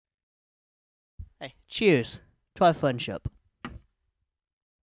Hey, cheers to our friendship.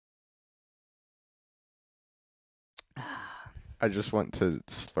 I just went to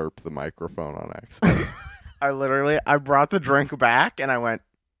slurp the microphone on accident. I brought the drink back and I went.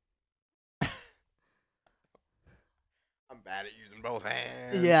 I'm bad at using both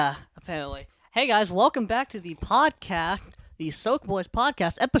hands. Yeah, apparently. Hey guys, welcome back to the podcast, the Soak Boys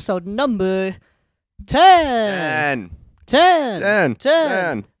podcast, episode number 10. 10.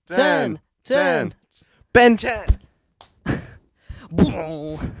 10. Ben 10.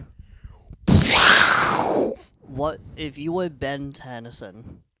 What if you were Ben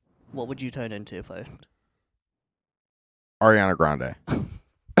Tennyson? What would you turn into first? Ariana Grande.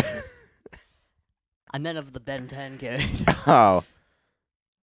 I meant of the Ben 10 character. Oh.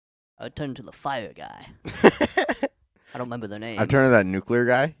 I would turn into the fire guy. I don't remember their names. I turned to that nuclear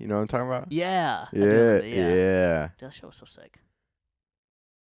guy. You know what I'm talking about? Yeah. Yeah. That show was so sick.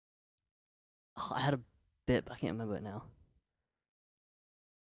 Oh, I had a bit, but I can't remember it now.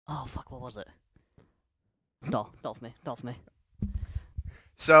 Oh, fuck, what was it? Dolph me.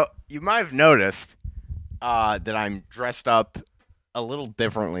 So, you might have noticed that I'm dressed up a little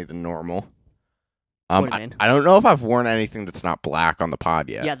differently than normal. What do you mean? I don't know if I've worn anything that's not black on the pod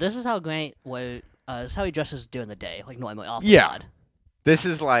yet. Yeah, this is how Grant this is how he dresses during the day, like normally off the pod. This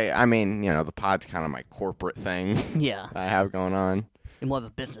is like, I mean, the pod's kind of my corporate thing. Yeah. I have going on. You're more of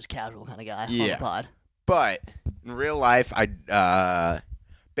a business casual kind of guy on Yeah. the pod. But in real life, I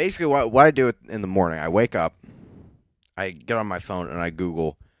basically what I do in the morning, I wake up, I get on my phone and I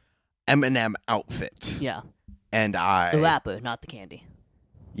Google Eminem outfits. Yeah. And The rapper, not the candy.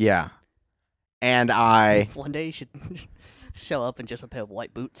 Yeah. And I One day you should show up in just a pair of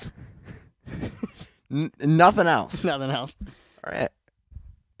white boots. nothing else. Nothing else. All right.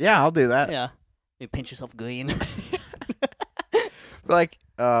 Yeah, I'll do that. Yeah. You paint yourself green. Like,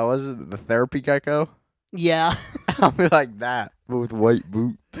 was it the therapy gecko? Yeah. I'll be like that, but with white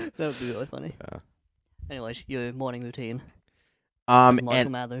boots. That would be really funny. Yeah. Anyways, your morning routine. Marshall And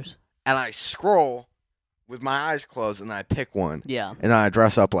Mathers. I scroll with my eyes closed, and I pick one, Yeah. and then I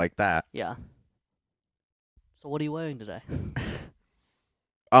dress up like that. Yeah. So what are you wearing today?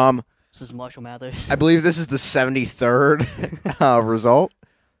 This is Marshall Mathers. I believe this is the 73rd result.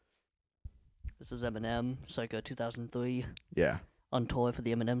 This is Eminem, circa 2003, Yeah, on tour for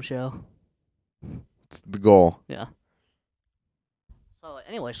the Eminem show. it's the goal. Yeah. So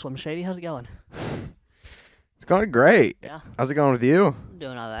anyway, Swim Shady, how's it going? It's going great. Yeah. How's it going with you? I'm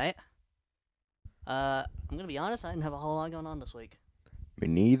doing all right. I'm gonna be honest, I didn't have a whole lot going on this week. Me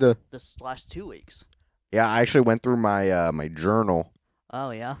neither. This last 2 weeks. Yeah, I actually went through my my journal,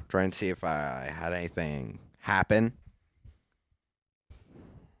 Oh yeah. trying to see if I had anything happen.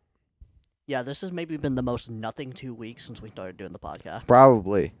 Yeah, this has maybe been the most nothing 2 weeks since we started doing the podcast.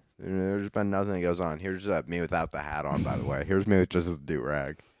 Probably. There's been nothing that goes on. Here's me without the hat on, by the way. Here's me with just a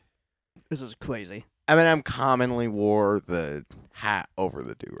do-rag. This is crazy. Eminem commonly wore the hat over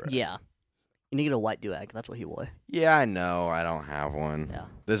the do-rag. Yeah. You need to get a white do-rag. That's what he wore. Yeah, I know. I don't have one. Yeah.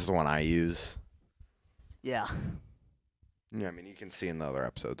 This is the one I use. Yeah. Yeah, I mean, you can see in the other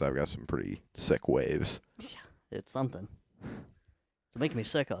episodes I've got some pretty sick waves. It's something. It's making me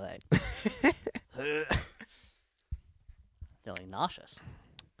sick, all right. Feeling nauseous.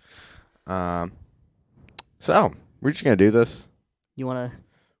 So, we're just going to do this. You wanna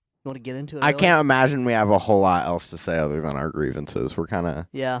get into it? I really? can't imagine we have a whole lot else to say other than our grievances. We're kind of...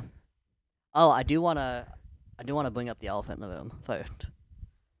 Yeah. Oh, I do wanna bring up the elephant in the room first.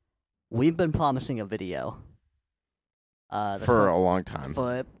 We've been promising a video. For a long time.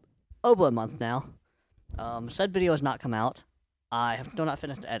 For over a month now. Said video has not come out. I have still not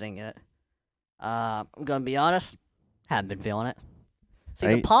finished editing it. I'm gonna be honest, haven't been feeling it.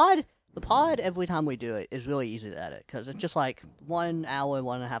 See, the pod, every time we do it, is really easy to edit, because it's just like 1 hour,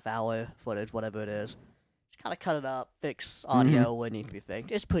 1.5 hour footage, whatever it is. Just kind of cut it up, fix audio where it needs to be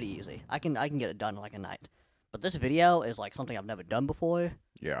fixed. It's pretty easy. I can get it done in like a night. But this video is like something I've never done before.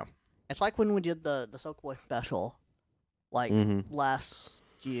 Yeah. It's like when we did the Soak Boy special, like last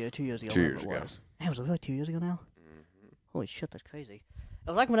year, 2 years ago. 2 years ago. Man, was it really 2 years ago now? Holy shit, that's crazy. It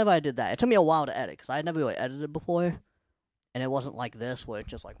was like whenever I did that. It took me a while to edit, because I had never really edited before. And it wasn't like this, where it's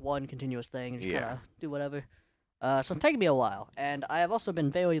just like one continuous thing, and you kind of do whatever. So it's taken me a while. And I have also been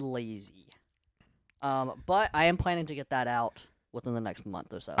very lazy. But I am planning to get that out within the next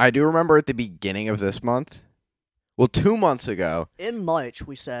month or so. I do remember at the beginning of this month, well, 2 months ago. In March,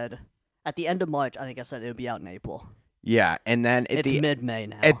 we said, at the end of March, I think I said it would be out in April. Yeah, and then It's mid-May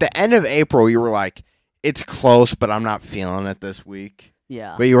now. at the end of April, you were like, it's close, but I'm not feeling it this week.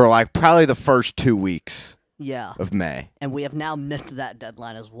 Yeah. But you were like, probably the first 2 weeks. Yeah. of May. And we have now missed that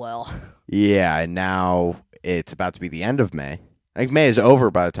deadline as well. Yeah, and now it's about to be the end of May. I think May is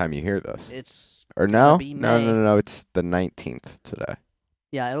over by the time you hear this. It's Or gonna no? be No, May. no, no, no. It's the 19th today.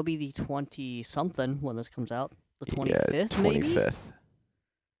 Yeah, it'll be the 20-something when this comes out. The 25th, Yeah, 25th. maybe?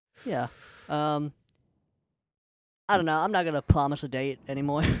 Yeah. I don't know. I'm not going to promise a date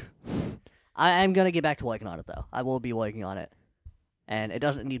anymore. I am going to get back to working on it, though. I will be working on it. And it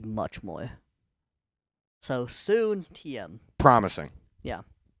doesn't need much more. So, soon, TM. Promising. It's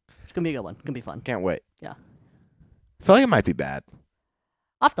going to be a good one. It's going to be fun. Can't wait. Yeah. I feel like it might be bad.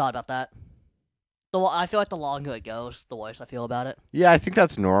 I've thought about that. I feel like the longer it goes, the worse I feel about it. Yeah, I think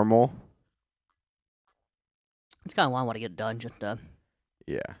that's normal. It's kind of why I want to get it done, just to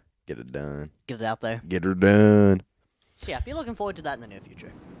Yeah, get it done. get it out there. Get her done. So, yeah, be looking forward to that in the near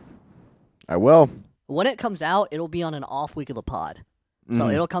future. I will. When it comes out, it'll be on an off week of the pod. So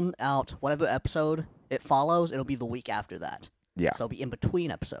it'll come out, whatever episode it follows, it'll be the week after that. Yeah. So it'll be in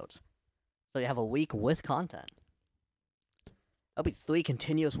between episodes. So you have a week with content. That'll be 3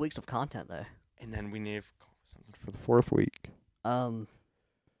 continuous weeks of content there. And then we need something for the 4th week.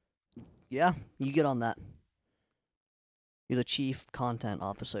 Yeah, you get on that. You're the chief content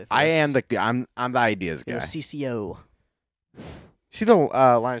officer. For I this. am I'm the ideas You're guy. the CCO. See the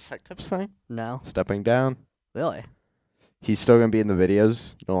Linus Tech Tips thing? No, Stepping down. really? He's still gonna be in the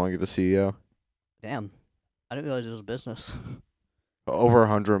videos, no longer the CEO. Damn, I didn't realize it was a business. Over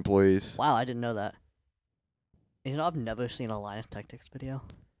 100 employees. Wow, I didn't know that. You know, I've never seen a Linus Tactics video.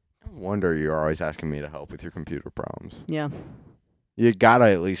 No wonder you're always asking me to help with your computer problems. Yeah, You gotta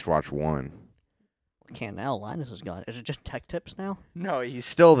at least watch one. I can't now. Linus is gone. Is it just tech tips now? No, he's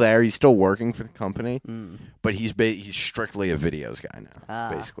still there. He's still working for the company, Mm. but he's strictly a videos guy now,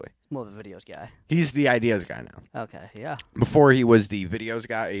 basically. More of a videos guy. He's the ideas guy now. Okay, yeah. Before he was the videos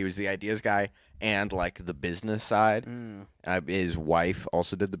guy, he was the ideas guy and like the business side. Mm. His wife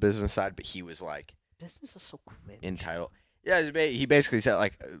also did the business side, but he was like Business is so cringe. entitled. Yeah, he basically said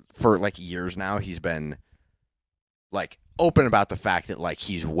like for like years now he's been like open about the fact that like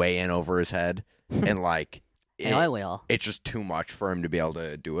he's way in over his head and like We all. it's just too much for him to be able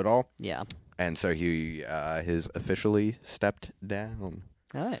to do it all. Yeah. And so he has officially stepped down.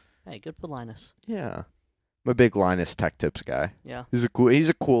 All right. Hey, good for Linus. Yeah, I'm a big Linus Tech Tips guy. Yeah. He's a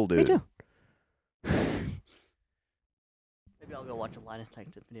cool dude. Me too. Maybe I'll go watch a Linus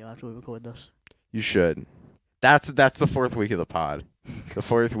Tech Tip video after we record this. You should. That's the 4th week of the pod. The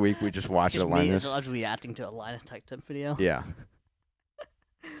 4th week we just watch Just a me Linus. as reacting to a Linus Tech Tip video. Yeah.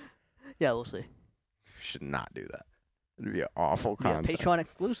 Yeah, we'll see. Should not do that. It'd be an awful Yeah, content. Patreon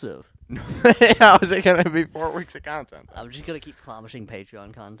exclusive. How is it going to be 4 weeks of content? I'm just gonna keep promising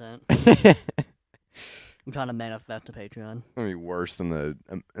Patreon content. I'm trying to manifest a Patreon. It's going to be worse than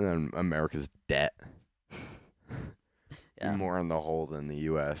America's debt. Yeah. Be more in the hole than the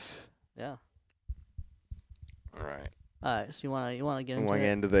U.S. Yeah. All right. All right. So you wanna get I into want to it?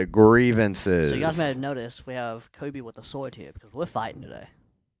 get into the grievances. So you guys may have noticed we have Kobe with the sword here because we're fighting today.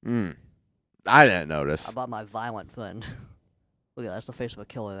 I didn't notice. I bought my violent friend. Look at that. That's the face of a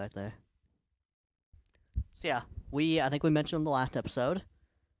killer right there. So yeah, I think we mentioned in the last episode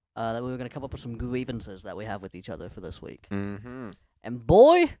that we were going to come up with some grievances that we have with each other for this week. Mm-hmm. And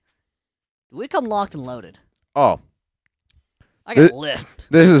boy, did we come locked and loaded. Oh, I got lit.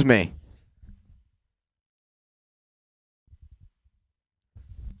 this is me.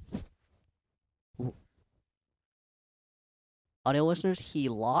 Audio listeners, he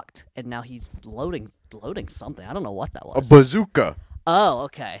locked, and now he's loading something. I don't know what that A was. bazooka. Oh,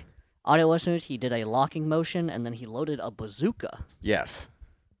 okay. Audio listeners, he did a locking motion, and then he loaded a bazooka, Yes.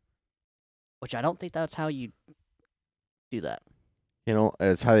 which I don't think that's how you do that. You know,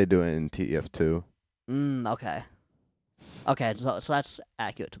 it's how they do it in TF2. Okay. Okay, so that's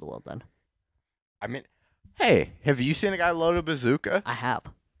accurate to the world then. I mean, hey, have you seen a guy load a bazooka? I have.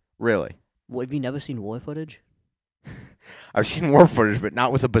 Really? Well, have you never seen war footage? I've seen war footage, but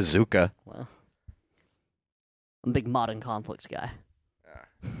not with a bazooka. Well, I'm a big modern conflicts guy.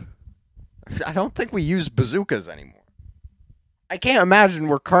 I don't think we use bazookas anymore. I can't imagine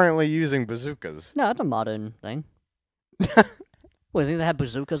we're currently using bazookas. No, that's a modern thing. Well, I think they had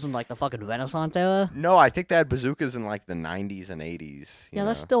bazookas in like the fucking Renaissance era. No, I think they had bazookas in like the 90s and 80s. Yeah,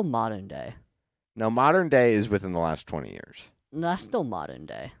 that's still modern day. No, modern day is within the last 20 years. No, that's still modern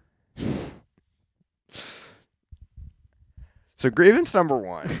day. So grievance number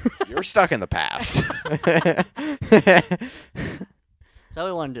 1, you're stuck in the past. So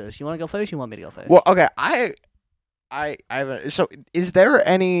we want to do this. You want to go first? You want me to go first? Well, okay, I have so is there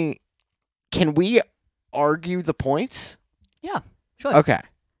any, can we argue the points? Yeah, sure. Okay.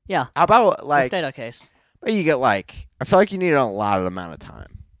 Yeah. How about like Potato case. But you get like, I feel like you need a lot of amount of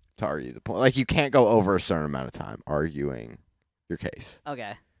time to argue the point. Like you can't go over a certain amount of time arguing your case.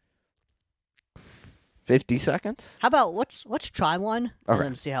 Okay. 50 seconds? How about let's try one and Okay.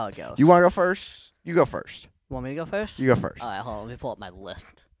 then see how it goes. You want to go first? You go first. Want me to go first? You go first. All right, hold on. Let me pull up my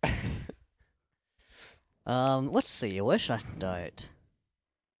list. Let's see. Where should I start?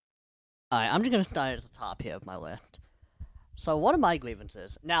 All right, I'm just gonna start at the top here of my list. So one of my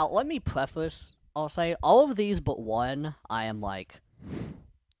grievances. Now, let me preface. I'll say all of these but one. I am like,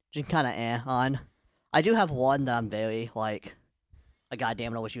 just kind of on. I do have one that I'm very like,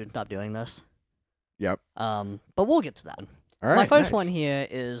 goddamn it, I wish you would stop doing this. Yep. But we'll get to that. All right. My first nice. one here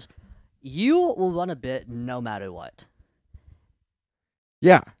is, you will run a bit no matter what.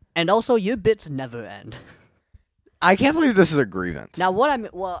 Yeah. And also, your bits never end. I can't believe this is a grievance. Now,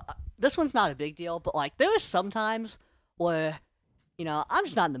 this one's not a big deal, but, like, there is sometimes where, I'm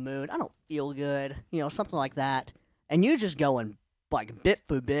just not in the mood, I don't feel good, something like that, and you're just going, like, bit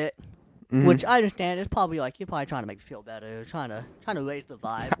for bit, which I understand is probably, like, you're probably trying to make me feel better, trying to raise the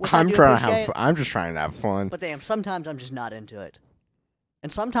vibe, which I do appreciate, I'm just trying to have fun. but damn, sometimes I'm just not into it.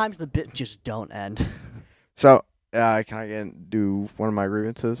 And sometimes the bits just don't end. So, can I do one of my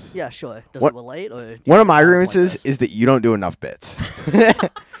grievances? Yeah, sure. Does it relate? Or one of my grievances is that you don't do enough bits.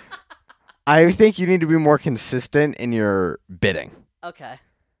 I think you need to be more consistent in your bidding. Okay.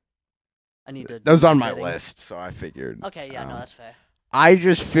 I need to. That was on my bidding. list, so I figured. Okay, yeah, no, that's fair. I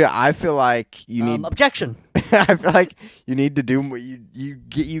feel like you need objection. I feel like you need to do what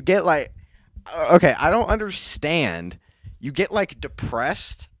you get like, okay, I don't understand. You get like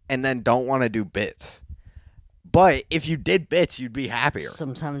depressed and then don't want to do bits. But if you did bits, you'd be happier.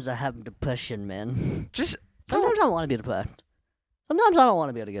 Sometimes I have depression, man. Sometimes I want to be depressed. Sometimes I don't want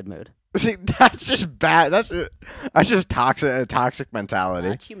to be in a good mood. See, that's just bad. That's just toxic mentality.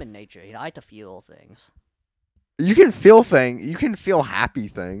 That's human nature. I like to feel things. You can feel things. You can feel happy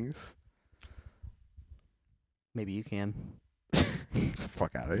things. Maybe you can. Get the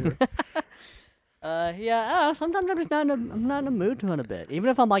fuck out of here. Yeah. I don't know, sometimes I'm just I'm not in a mood to run a bit. Even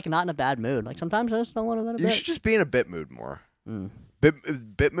if I'm like not in a bad mood. Like sometimes I just don't want to run a bit. You should just be in a bit mood more. Mm.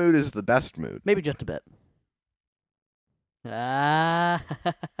 Bit mood is the best mood. Maybe just a bit. See,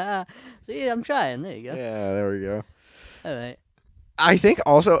 I'm trying. There you go. Yeah, there we go. All right. I think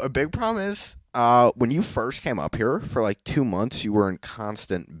also a big problem is when you first came up here for like 2 months, you were in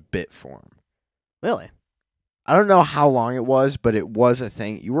constant bit form. Really? I don't know how long it was, but it was a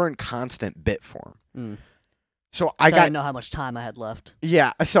thing. You were in constant bit form. Mm. So I didn't know how much time I had left.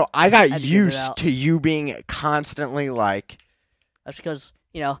 Yeah, so I got used to to you being constantly like. That's because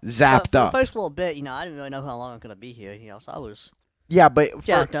zapped for up. the first little bit, I didn't really know how long I'm gonna be here. So I was but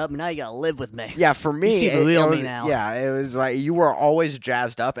jacked up, and now you gotta live with me. Yeah, for me, you see the real me now. Yeah, it was like you were always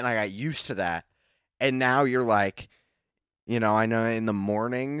jazzed up, and I got used to that. And now you're like, I know in the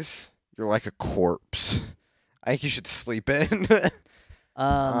mornings you're like a corpse. I think you should sleep in.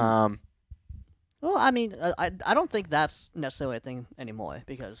 Well, I mean, I don't think that's necessarily a thing anymore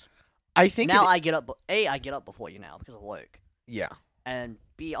because I think now I get up. I get up before you now because of work. Yeah. And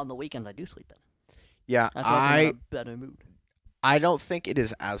B, on the weekends I do sleep in. Yeah, I feel like I'm in a better mood. I don't think it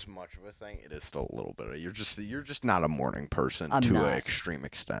is as much of a thing. It is still a little bit. You're just not a morning person to an extreme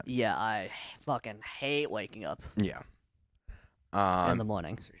extent. Yeah, I fucking hate waking up. Yeah. In the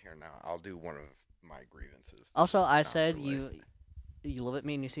morning. So here now, I'll do one of my grievances. Also, I said you live at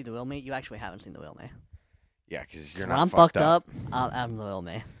me and you see the real me. You actually haven't seen the real me. Yeah, because you're when not I'm fucked up. I'm the real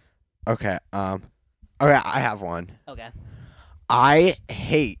me. Okay. Okay, I have one. Okay. I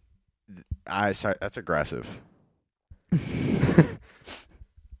hate. Sorry, that's aggressive.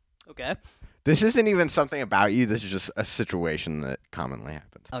 Okay. This isn't even something about you. This is just a situation that commonly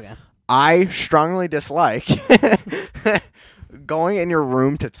happens. Okay. I strongly dislike going in your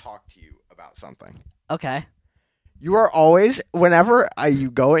room to talk to you about something. Okay. You are always, whenever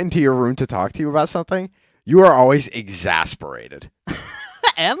you go into your room to talk to you about something, you are always exasperated.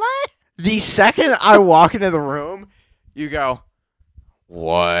 Am I? The second I walk into the room, you go,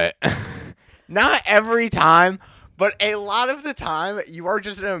 what? Not every time, but a lot of the time, you are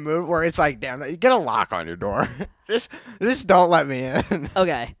just in a mood where it's like, damn, you get a lock on your door. just don't let me in.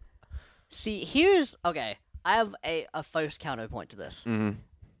 Okay. See, I have a first counterpoint to this. Mm-hmm.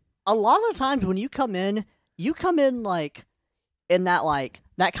 A lot of the times when you come in like in that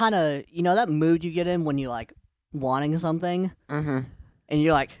that kind of that mood you get in when you like wanting something, and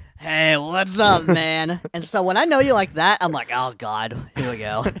you're like, "Hey, what's up, man?" And so when I know you like that, I'm like, "Oh God, here we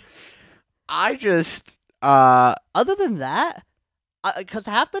go." I just other than that, because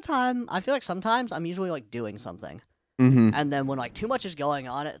half the time I feel like sometimes I'm usually like doing something. And then when like too much is going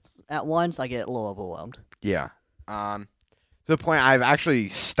on at once, I get a little overwhelmed. Yeah. To the point I've actually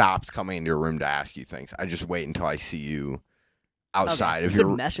stopped coming into your room to ask you things. I just wait until I see you outside of your.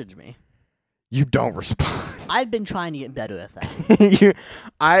 your. Message me. You don't respond. I've been trying to get better at that.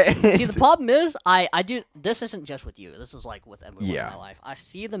 See, the problem is, I do. This isn't just with you. This is like with everyone in my life. I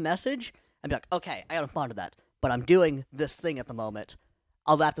see the message and be like, okay, I gotta respond to that. But I'm doing this thing at the moment.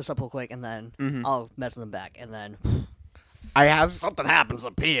 I'll wrap this up real quick and then I'll message them back and then. I have something happens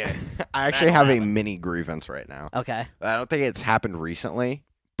up here. I actually have a mini grievance right now. Okay. I don't think it's happened recently,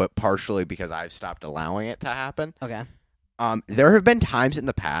 but partially because I've stopped allowing it to happen. Okay. There have been times in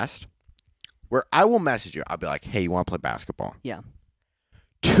the past where I will message you. I'll be like, hey, you want to play basketball? Yeah.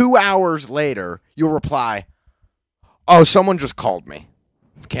 2 hours later, you'll reply, oh, someone just called me.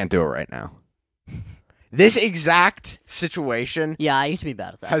 Can't do it right now. This exact situation I used to be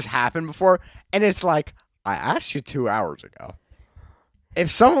bad at that. Has happened before, and it's like, I asked you 2 hours ago. If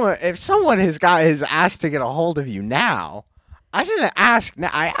someone has asked to get a hold of you now, I didn't ask.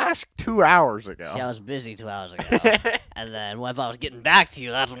 I asked 2 hours ago. Yeah, I was busy 2 hours ago, and then if I was getting back to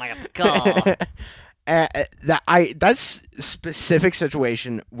you, that's when I got the call. That's specific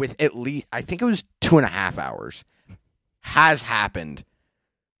situation with at least I think it was 2.5 hours has happened,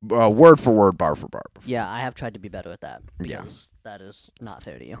 word for word, bar for bar. Before. Yeah, I have tried to be better at that. Yeah, that is not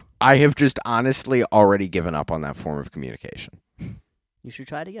fair to you. I have just honestly already given up on that form of communication. You should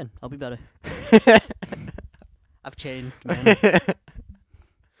try it again. I'll be better. I've changed, man.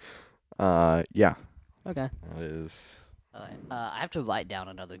 Yeah. Okay. That is. All right. I have to write down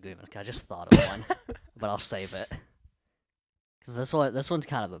another grievance because I just thought of one, but I'll save it. Because this one's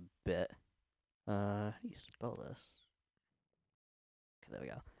kind of a bit. How do you spell this? Okay, there we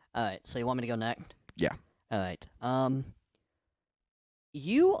go. All right. So you want me to go next? Yeah. All right.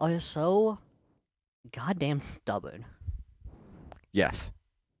 You are so goddamn stubborn. Yes.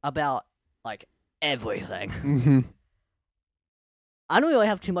 About like everything. Mm-hmm. I don't really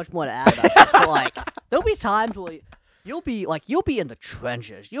have too much more to add about this, but like there'll be times where you'll be in the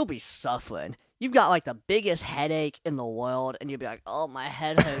trenches, you'll be suffering. You've got like the biggest headache in the world, and you'll be like, "Oh, my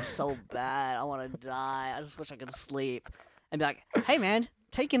head hurts so bad. I want to die. I just wish I could sleep." And be like, "Hey, man,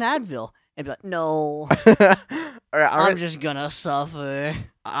 take an Advil." And be like, "No, I'm just gonna suffer."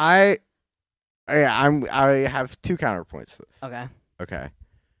 I have two counterpoints to this. Okay.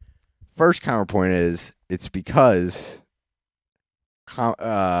 First counterpoint is it's because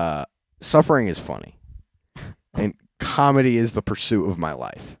suffering is funny, and comedy is the pursuit of my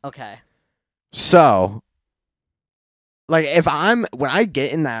life. Okay. So, like, when I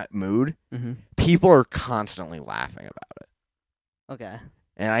get in that mood, people are constantly laughing about it. Okay.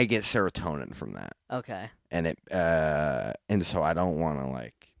 And I get serotonin from that. Okay. And and so I don't want to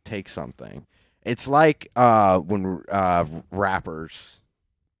like take something. It's like when rappers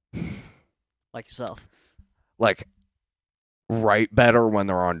like yourself like write better when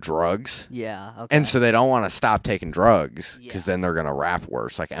they're on drugs. Yeah. Okay. And so they don't want to stop taking drugs because then they're gonna rap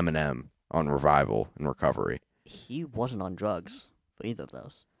worse, like Eminem on Revival and Recovery. He wasn't on drugs for either of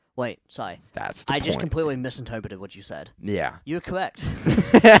those. Wait, sorry. That's the I point. just completely misinterpreted what you said. Yeah. You're correct.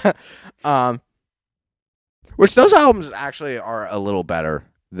 Which those albums actually are a little better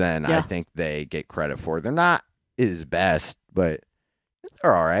than I think they get credit for. They're not his best, but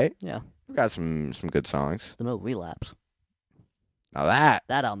they're all right. Yeah. We've got some good songs. The No Relapse. Now that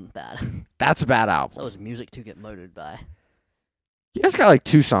album's bad. That's a bad album. So is Music to Get Murdered By. Yeah, it's got like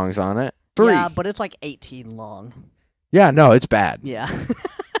 2 songs on it. 3. Yeah, but it's like 18 long. Yeah, no, it's bad. Yeah.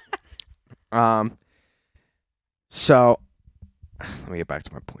 So let me get back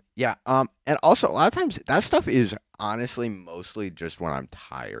to my point. Yeah, and also a lot of times that stuff is honestly mostly just when I'm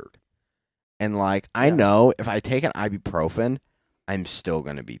tired. And like I know if I take an ibuprofen, I'm still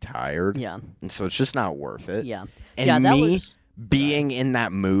gonna be tired. Yeah. And so it's just not worth it. Yeah. And being in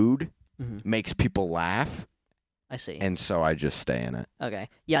that mood makes people laugh. I see. And so I just stay in it. Okay.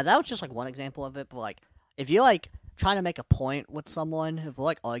 Yeah, that was just like one example of it, but like if you're like trying to make a point with someone, if we're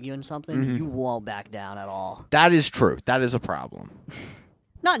like arguing something, you won't back down at all. That is true. That is a problem.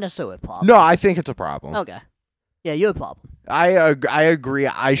 Not necessarily a problem. No, I think it's a problem. Okay. Yeah, you're a problem. I agree.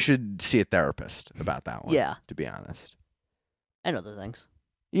 I should see a therapist about that one. Yeah. To be honest. And other things.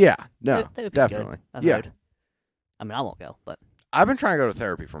 Yeah. No. They would be definitely. Good, I've yeah. heard. I mean, I won't go, but I've been trying to go to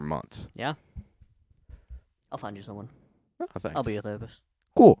therapy for months. Yeah. I'll find you someone. Oh, thanks. I'll be your therapist.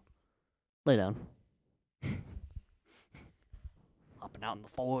 Cool. Lay down. Hopping out in the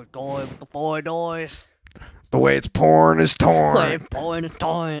forward door with the 4 doors. The way it's pouring is torn. The way it's pouring is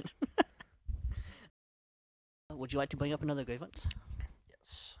torn. Would you like to bring up another grievance?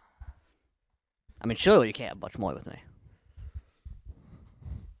 Yes. I mean, surely you can't have much more with me.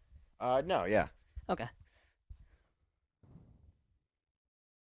 No, yeah. Okay.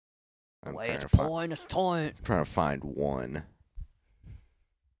 I'm Wait, trying it's to find, point, it's point. trying to find one.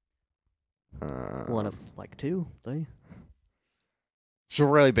 One of like 2, 3. It's a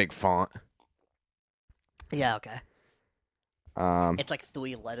really big font. Yeah, okay. Um, It's like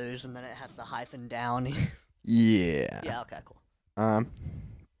 3 letters and then it has the hyphen down. yeah. Yeah, okay, cool. All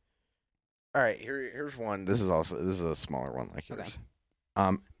right. Here's one. This is a smaller one like yours.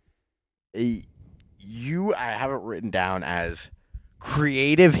 Okay. I have it written down as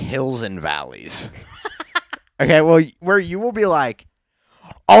creative hills and valleys. Okay, well, where you will be like,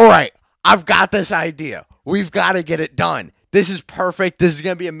 all right, I've got this idea. We've got to get it done. This is perfect. This is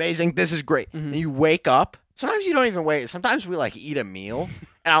going to be amazing. This is great. Mm-hmm. And you wake up. Sometimes you don't even wait. Sometimes we like eat a meal.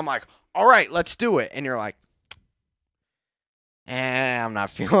 And I'm like, all right, let's do it. And you're like, I'm not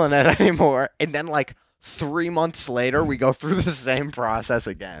feeling it anymore. And then like 3 months later, we go through the same process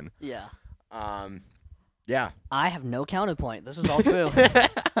again. Yeah. Yeah. I have no counterpoint. This is all true.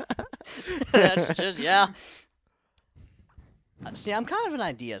 That's just, yeah. See, I'm kind of an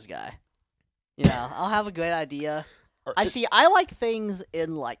ideas guy. You know, I'll have a great idea. I like things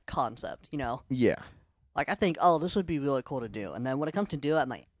in, like, concept, you know? Yeah. Like, I think, oh, this would be really cool to do. And then when it comes to do it, I'm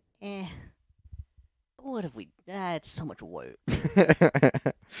like, what if we... it's so much work.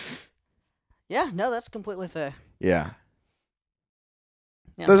 Yeah, no, that's completely fair. Yeah.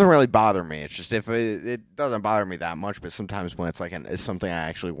 Yeah. It doesn't really bother me. It's just if it doesn't bother me that much, but sometimes when it's like it's something I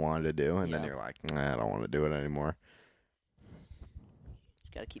actually wanted to do, and then you're like, I don't want to do it anymore.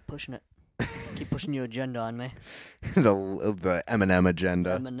 Just gotta keep pushing it. Keep pushing your agenda on me. the Eminem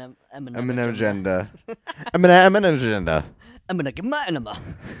agenda. Eminem agenda. Eminem agenda. I'm gonna get my enema.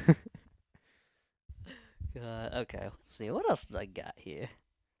 Okay, let's see. What else did I got here?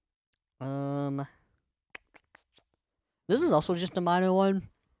 This is also just a minor one.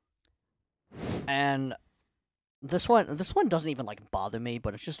 And this one doesn't even like bother me,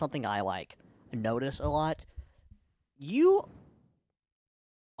 but it's just something I like notice a lot. You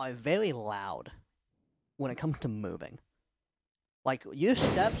are very loud when it comes to moving. Like, your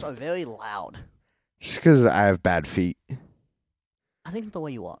steps are very loud. Just because I have bad feet. I think it's the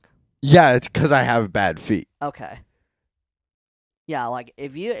way you walk. Yeah, it's because I have bad feet. Okay. Yeah, like,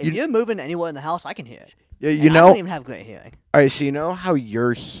 if you're moving anywhere in the house, I can hear it. Yeah, I don't even have great hearing. All right, so you know how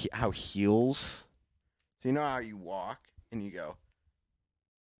how heels? So you know how you walk and you go.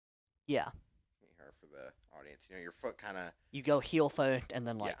 Yeah. For the audience, you know your foot kind of. You go heel first and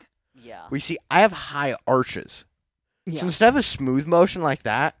then like yeah. We see. I have high arches. Yeah. So instead of a smooth motion like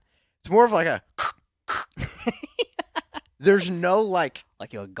that, it's more of like a. There's no like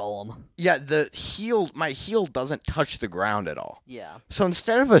you're a golem. Yeah, my heel doesn't touch the ground at all. Yeah. So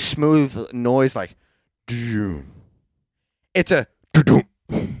instead of a smooth noise like, it's a.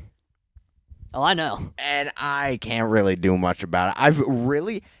 Oh, I know. And I can't really do much about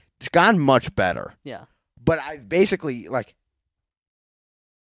it. It's gone much better. Yeah. But I've basically like.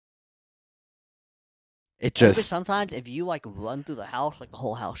 It just. Maybe sometimes if you like run through the house, like the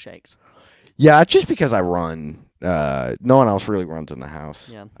whole house shakes. Yeah, it's just because I run. No one else really runs in the house.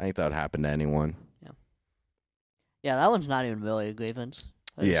 Yeah. I think that would happen to anyone. Yeah. Yeah, that one's not even really a grievance.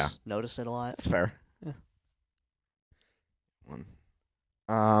 I just noticed it a lot. That's fair. Yeah.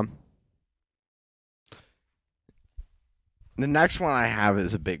 The next one I have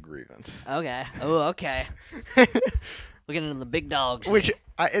is a big grievance. Okay. Oh, okay. We're getting into the big dogs. Which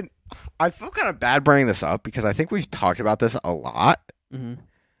I feel kind of bad bringing this up because I think we've talked about this a lot. Mm-hmm.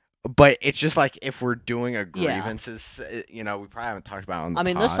 But it's just like if we're doing a grievances, we probably haven't talked about it on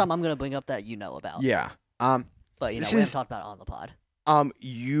the pod. This time I'm going to bring up that you know about. Yeah. But, we haven't talked about it on the pod.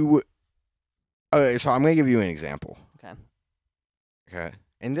 Okay, so I'm going to give you an example. Okay.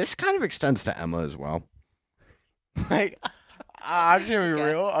 And this kind of extends to Emma as well. Like, I'm just going to be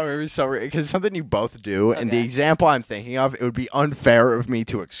real. I'm going to be so real. Because it's something you both do. And the example I'm thinking of, it would be unfair of me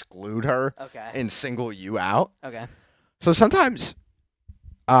to exclude her and single you out. Okay. So sometimes,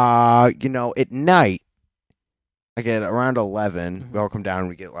 at night, I get around 11, we all come down and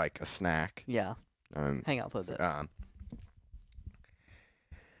we get like a snack. Yeah. Hang out for a bit.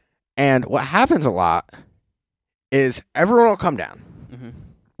 And what happens a lot is everyone will come down. Mm-hmm.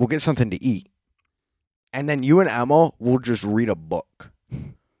 We'll get something to eat. And then you and Emma will just read a book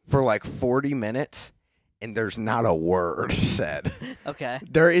for like 40 minutes, and there's not a word said. Okay.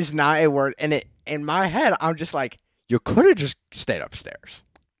 There is not a word. And in my head, I'm just like, you could have just stayed upstairs.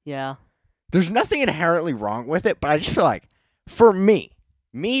 Yeah. There's nothing inherently wrong with it, but I just feel like, for me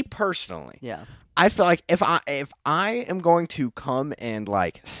personally, I feel like if I am going to come and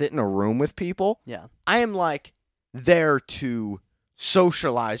like sit in a room with people, I am like there to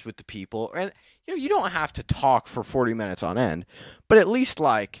socialize with the people. And you don't have to talk for 40 minutes on end, but at least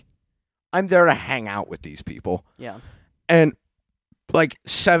like I'm there to hang out with these people. Yeah. And like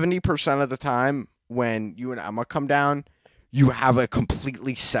 70% of the time when you and Emma come down, you have a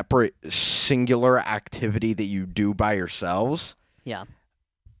completely separate singular activity that you do by yourselves. Yeah.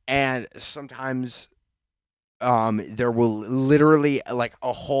 And sometimes there will literally like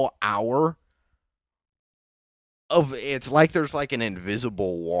a whole hour of it's like there's like an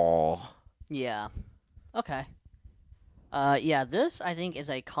invisible wall. Yeah. Okay. Yeah, this I think is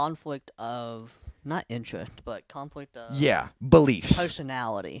a conflict of not interest, but conflict of Beliefs.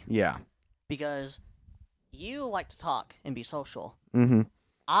 personality. Yeah. Because you like to talk and be social. Mm-hmm.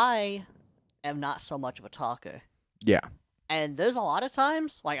 I am not so much of a talker. Yeah. And there's a lot of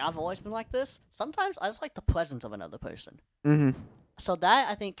times, like I've always been like this, sometimes I just like the presence of another person. Mm-hmm. So that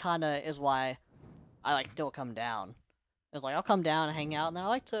I think kind of is why I like still come down. It's like I'll come down and hang out, and then I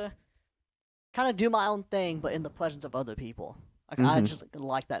like to kind of do my own thing, but in the presence of other people. Like I just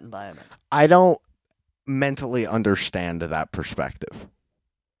like that environment. I don't mentally understand that perspective.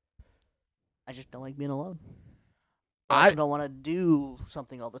 I just don't like being alone. I don't want to do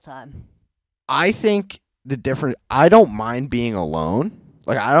something all the time. I think the difference. I don't mind being alone.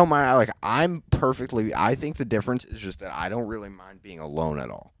 Like I don't mind. Like I'm perfectly. I think the difference is just that I don't really mind being alone at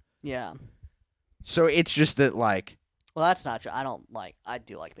all. Yeah. So it's just that like. Well, that's not true. I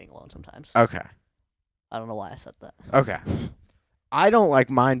do like being alone sometimes. Okay. I don't know why I said that. Okay. I don't like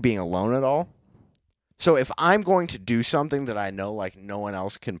mind being alone at all. So if I'm going to do something that I know like no one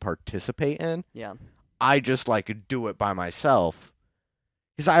else can participate in, yeah, I just like do it by myself.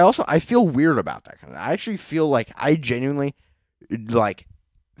 Because I feel weird about that kind of. I actually feel like I genuinely like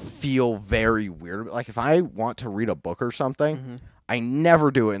feel very weird. Like if I want to read a book or something, I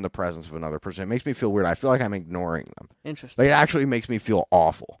never do it in the presence of another person. It makes me feel weird. I feel like I'm ignoring them. Interesting. Like it actually makes me feel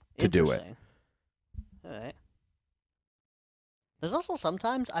awful to do it. All right. There's also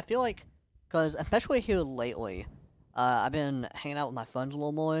sometimes I feel like, because especially here lately, I've been hanging out with my friends a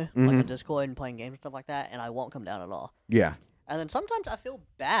little more, like on Discord and playing games and stuff like that, and I won't come down at all. Yeah. And then sometimes I feel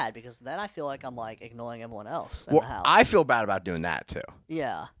bad because then I feel like I'm like ignoring everyone else in the house. I feel bad about doing that too.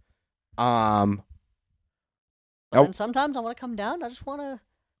 Yeah. But then sometimes I want to come down. I just want to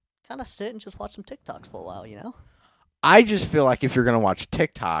kind of sit and just watch some TikToks for a while, you know? I just feel like if you're going to watch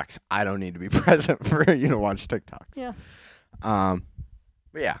TikToks, I don't need to be present for you to watch TikToks. Yeah. But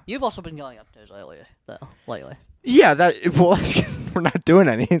yeah. You've also been going upstairs lately. Yeah, well, we're not doing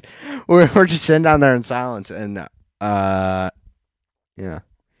anything. We're just sitting down there in silence and yeah.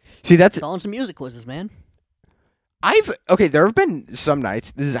 See, that's calling some music quizzes, man. there have been some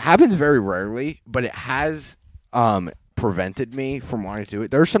nights. This happens very rarely, but it has prevented me from wanting to do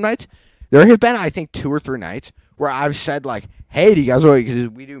it. There are some nights. There have been, I think, 2 or 3 nights where I've said like, "Hey, do you guys want?" Because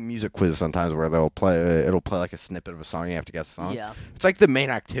we do music quizzes sometimes where it'll play like a snippet of a song. You have to guess the song. Yeah, it's like the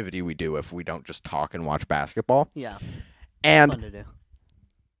main activity we do if we don't just talk and watch basketball. Yeah, and fun to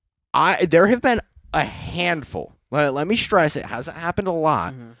do. There have been a handful. Let me stress, it hasn't happened a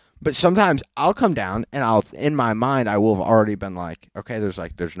lot, but sometimes I'll come down and in my mind I will have already been like, okay,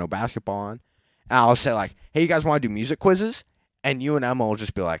 there's no basketball on, and I'll say like, hey, you guys want to do music quizzes? And you and Emma will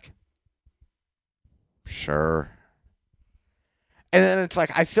just be like, sure. And then it's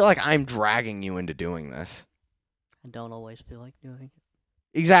like, I feel like I'm dragging you into doing this. I don't always feel like doing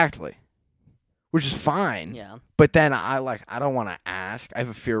it. Exactly. Which is fine. Yeah. But then I don't want to ask. I have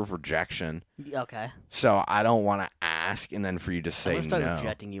a fear of rejection. Okay. So I don't want to ask and then for you to say I'm gonna start no.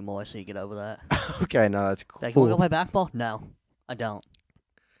 rejecting you more so you get over that. Okay, no, that's cool. Like, you want to go play basketball? No, I don't.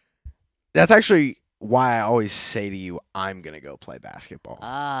 That's actually why I always say to you, I'm going to go play basketball.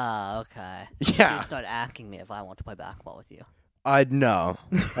 Ah, okay. Yeah. You start asking me if I want to play basketball with you. No.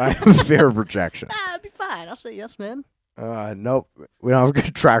 I have a fear of rejection. It'd be fine. I'll say yes, man. Nope. We don't have a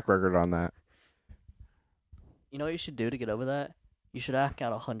good track record on that. You know what you should do to get over that? You should ask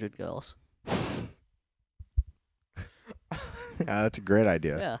out 100 girls. Yeah, that's a great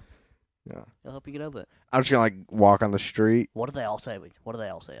idea. Yeah. Yeah. It'll help you get over it. I'm just going to walk on the street. What do they all say? What do they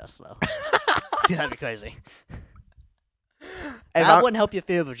all say us, though? That'd be crazy. That wouldn't help your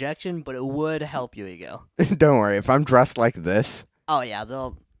fear of rejection, but it would help your ego. Don't worry. If I'm dressed like this. Oh, yeah.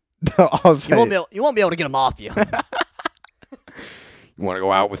 They'll all say, you won't be able to get them off you. You want to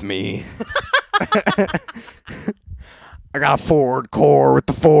go out with me? I got a Ford Core with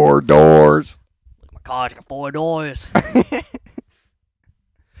the 4 doors. My car's got 4 doors.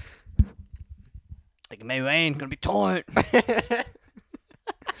 Think it may rain. Gonna be torrent.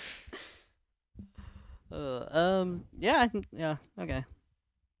 Yeah, I think, yeah, okay.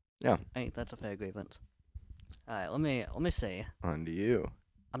 Yeah. I think that's a fair grievance. All right, let me see. On to you.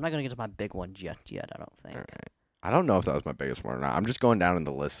 I'm not gonna get to my big one yet. I don't think. All right. I don't know if that was my biggest one or not. I'm just going down in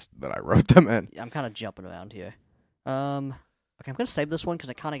the list that I wrote them in. I'm kind of jumping around here. Okay, I'm gonna save this one because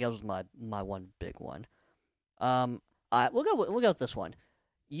it kind of goes with my one big one. All right, we'll go with this one.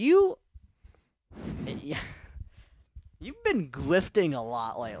 You've been grifting a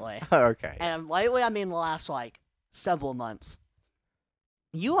lot lately, Okay. and lately I mean the last like several months.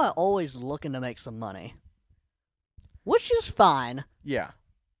 You are always looking to make some money, which is fine. Yeah.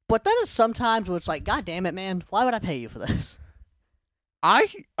 But then it's sometimes where it's like, God damn it, man, why would I pay you for this? Well,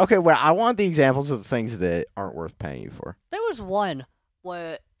 I want the examples of the things that aren't worth paying you for. There was one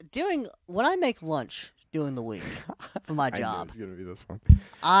where when I make lunch during the week for my job, I knew it was gonna be this one.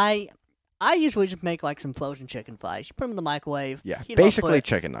 I usually just make like some frozen chicken fries. You put them in the microwave. Yeah, heat 'em up basically for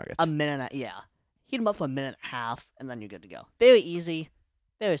chicken nuggets. a minute. Heat them up for a minute and a half, and then you're good to go. Very easy,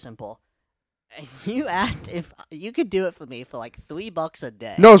 very simple. And you asked if you could do it for me for like $3 a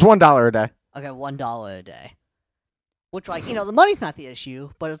day. No, it's $1 a day. Okay, $1 a day. Which, like, the money's not the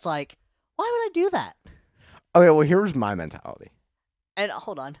issue, but it's like, why would I do that? Okay, well, here's my mentality. And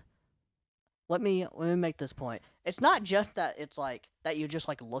hold on, let me make this point. It's not just that it's like that you're just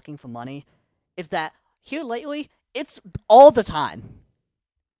like looking for money. It's that here lately, it's all the time.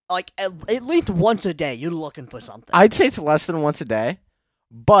 Like at least once a day, you're looking for something. I'd say it's less than once a day,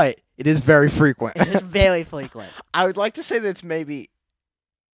 but it is very frequent. It is very frequent. I would like to say that it's maybe.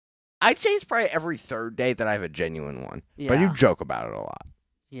 I'd say it's probably every third day that I have a genuine one. Yeah. But you joke about it a lot.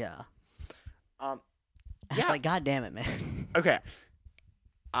 Yeah. Yeah. It's like, God damn it, man. Okay.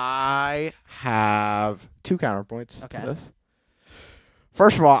 I have 2 counterpoints Okay. to this.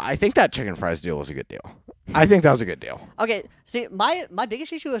 First of all, I think that chicken fries deal was a good deal. I think that was a good deal. Okay, see, my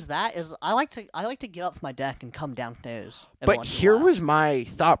biggest issue is I like to get up from my deck and come downstairs. every But once in a here while. was my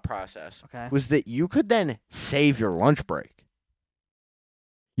thought process. Okay. Was that you could then save your lunch break.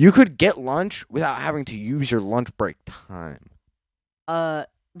 You could get lunch without having to use your lunch break time.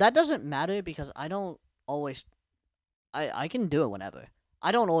 That doesn't matter because I don't always. I can do it whenever.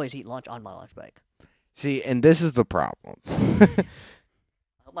 I don't always eat lunch on my lunch break. See, and this is the problem. I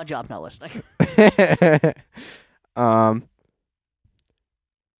hope my job's not listening. So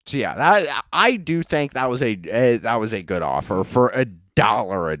yeah, that I do think that was a good offer for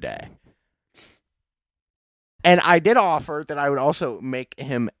 $1 a day. And I did offer that I would also make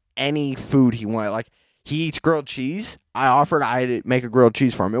him any food he wanted. Like, he eats grilled cheese. I offered I'd make a grilled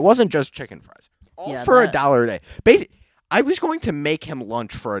cheese for him. It wasn't just chicken fries. All Yeah, for that- $1 a day. Basically, I was going to make him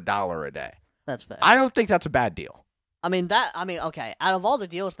lunch for $1 a day. That's fair. I don't think that's a bad deal. Okay. Out of all the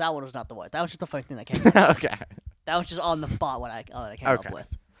deals, that one was not the worst. That was just the first thing that came up. Okay. That was just on the spot what I came Okay. up with.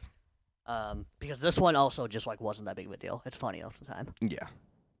 Because this one also just like wasn't that big of a deal. It's funny all the time. Yeah.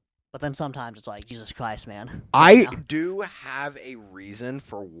 But then sometimes it's like, Jesus Christ, man. I do have a reason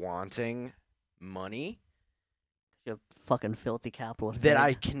for wanting money You fucking filthy capitalist. that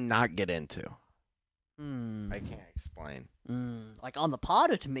I pig. cannot get into. Hmm. I can't explain. Like on the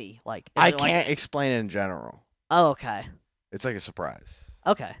pod or to me? Like is I it like- can't explain in general. Oh, okay. It's like a surprise.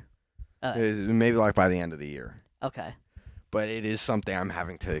 Okay. Maybe like by the end of the year. Okay. But it is something I'm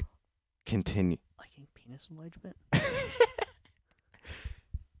having to continue. Liking penis enlargement?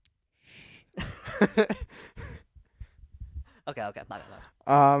 Okay. My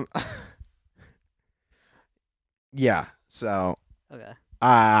bad. Yeah. So Okay.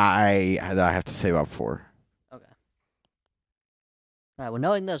 I have to save up for. Okay. All right. Well,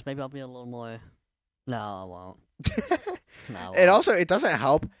 knowing this, maybe I'll be a little more. No, I won't. No, I And won't. also, it doesn't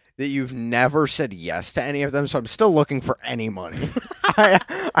help that you've never said yes to any of them, so I'm still looking for any money. I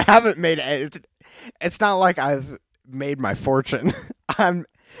haven't made it. It's not like I've made my fortune. I'm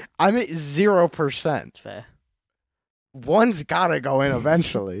at 0%. It's fair. One's gotta go in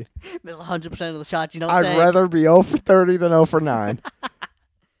eventually. Miss 100% of the shots you don't I'd take. rather be 0 for 30 than 0 for 9.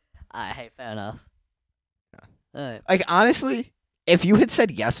 Hey, fair enough. All right. Like, honestly, if you had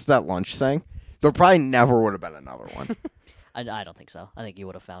said yes to that lunch thing, there probably never would have been another one. I don't think so. I think you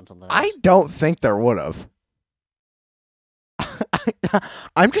would have found something else. I don't think there would have.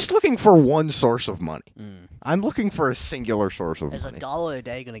 I'm just looking for one source of money. I'm looking for a singular source of Is money. $1 a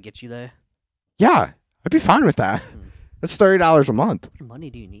day going to get you there? Yeah, I'd be fine with that. That's $30 a month. What money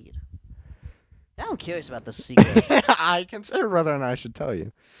do you need? Now I'm curious about the secret. I consider whether or not I should tell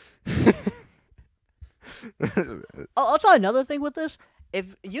you. Also, another thing with this,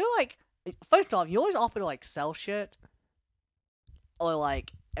 if you're like, first off, you always offer to like sell shit, or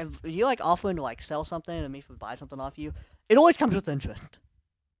like if you like offering to like sell something and me to buy something off you, it always comes with interest.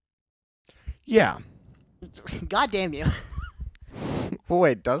 Yeah. God damn you. Well,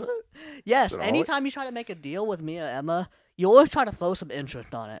 wait, does it? Yes, Is it anytime always? you try to make a deal with me or Emma, you always try to throw some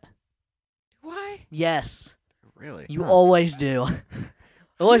interest on it. Why? Yes, Really? you Huh. always do.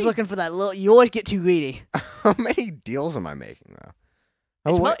 Always looking for that little. You always get too greedy. How many deals am I making though?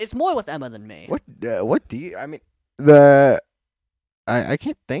 Oh, It's more with Emma than me. What deal? I mean, I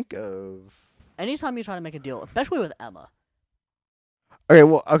can't think of. Anytime you try to make a deal, especially with Emma. Okay,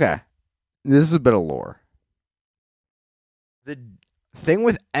 well, okay. This is a bit of lore. The thing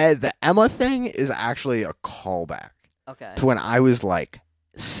with the Emma thing is actually a callback Okay. to when I was like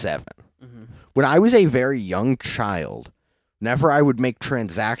 7. Mm-hmm. When I was a very young child, whenever I would make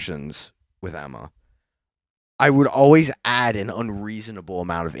transactions with Emma, I would always add an unreasonable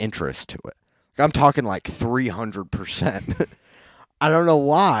amount of interest to it. I'm talking like 300%. I don't know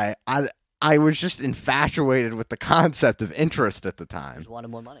why. I was just infatuated with the concept of interest at the You time. just wanted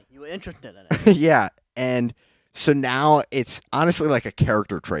more money. You were interested in it. Yeah, and so now it's honestly like a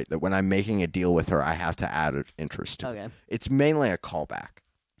character trait that when I'm making a deal with her, I have to add interest to it. Okay. It's mainly a callback.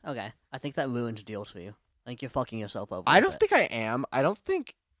 Okay. I think that ruins deals for you. I think you're fucking yourself over. I with don't it. think I am. I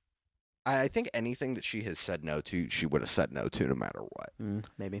think anything that she has said no to, she would have said no to no matter what.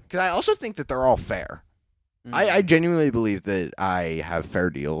 Maybe. Because I also think that they're all fair. I genuinely believe that I have fair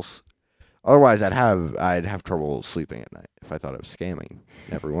deals. Otherwise, I'd have trouble sleeping at night if I thought I was scamming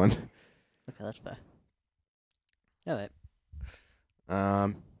everyone. Okay, that's fair. All right.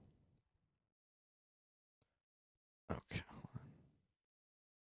 Okay.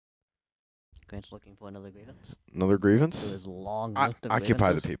 Grant's looking for another grievance. Another grievance? So there's a long I, list of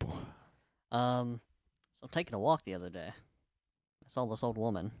occupy the grievances. people. So I'm taking a walk the other day. I saw this old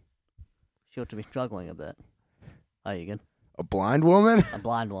woman. She ought to be struggling a bit. Hi, Egan. A blind woman? A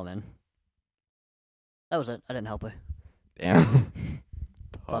blind woman. That was it. I didn't help her. Damn.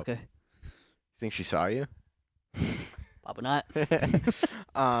 Fuck her. Think she saw you? Probably not.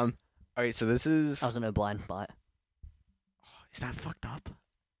 Alright, so this is... I was in a blind spot. Is that fucked up?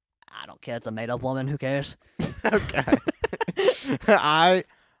 I don't care. It's a made-up woman. Who cares? Okay.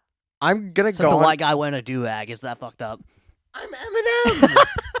 I'm gonna Except go the on... white guy wearing a do-rag. Is that fucked up? I'm Eminem!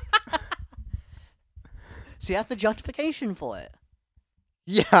 See, that's the justification for it.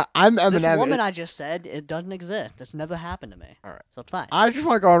 Yeah, I'm Eminem. This woman I just said, it doesn't exist. It's never happened to me. All right. So it's fine. I just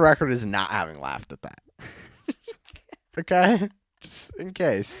want to go on record as not having laughed at that. Okay? Just in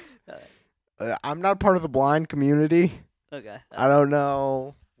case. I'm not part of the blind community. Okay. I don't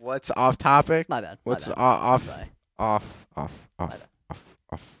know what's off topic. My bad. What's my bad. off, Sorry. off. bad.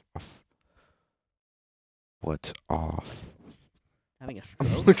 What's off? Having a I'm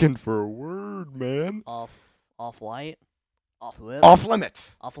stroke? looking for a word, man. Off white? Off limits? Off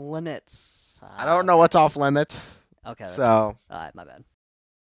limits. Off limits. I don't know what's off limits. Okay. So, Alright, my bad.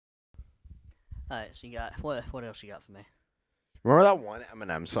 Alright, so you got... What else you got for me? remember that one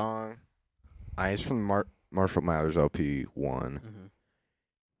Eminem song? It's from Marshall Mathers LP 1. Mm-hmm.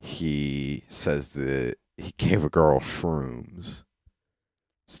 He says that he gave a girl shrooms.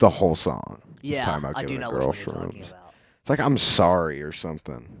 It's the whole song. He's Yeah, talking about I do giving a know girl which one you're talking shrooms. about. It's like, I'm sorry or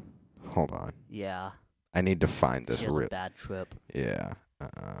something. Hold on. Yeah. I need to find this She has real. a bad trip. Yeah.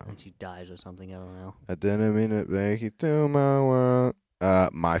 And she dies or something. I don't know. I didn't mean to make you do my world.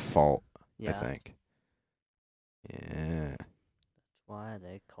 My fault, Yeah. I think. Yeah. Why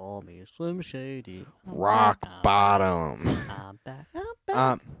they call me Slim Shady. Rock bottom. I'm back. I'm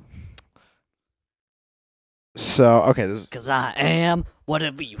back. So, okay, this is... 'Cause I am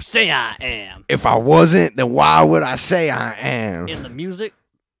whatever you say I am. If I wasn't, then why would I say I am? In the music,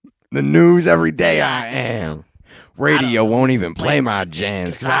 The news every day I am. Radio won't even play my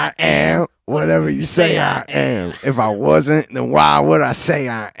jams, 'cause I am whatever you say I am. If I wasn't, then why would I say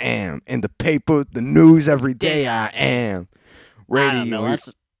I am? In the paper, the news every day I am. Radio. I don't know. That's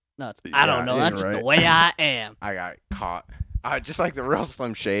nuts. I don't know. Yeah, That's right. the way I am. I got caught. Just like the real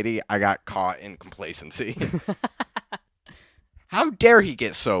Slim Shady, I got caught in complacency. How dare he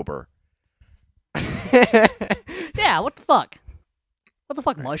get sober? Yeah, what the fuck? What the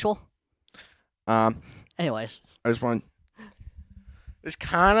fuck, Marshall? I Anyways. just want. This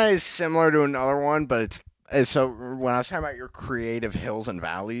kind of is similar to another one, but it's so when I was talking about your creative hills and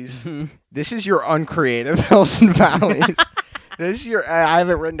valleys, this is your uncreative hills and valleys. This is your. I have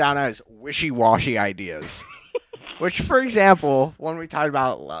it written down as wishy-washy ideas. Which, for example, one we talked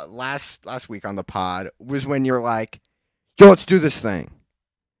about last week on the pod was when you're like, "Yo, let's do this thing,"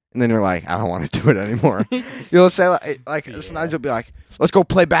 and then you're like, "I don't want to do it anymore." You'll say like Yeah. sometimes you'll be like, "Let's go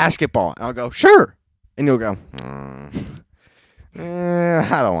play basketball," and I'll go, "Sure," and you'll go, I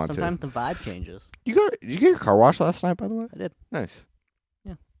don't want Sometimes the vibe changes. to. Did you get your car washed last night, by the way? I did. Nice.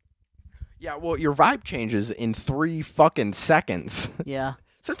 Yeah. Yeah, well, your vibe changes in 3 fucking seconds. Yeah.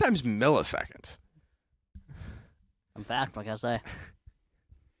 sometimes milliseconds. In fact, like I say.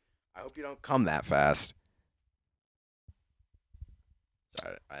 I hope you don't come that fast.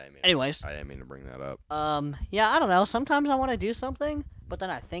 Sorry, Anyways. I didn't mean to bring that up. Yeah, I don't know. Sometimes I want to do something, but then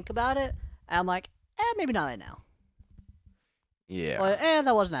I think about it, and I'm like, maybe not right now. Yeah. But,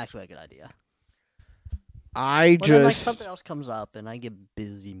 that wasn't actually a good idea. Then, like, something else comes up, and I get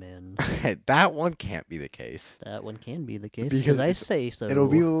busy, man. That one can't be the case. That one can be the case, because I say so. It'll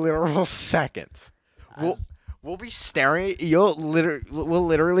be literal seconds. We'll be staring. We'll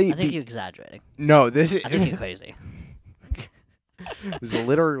literally. I think you're exaggerating. No, this is. I think you're crazy. This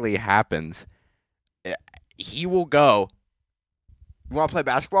literally happens. He will go. You want to play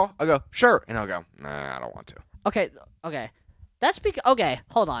basketball? I'll go, sure, and I'll go, nah, I don't want to. Okay. That's because. Okay,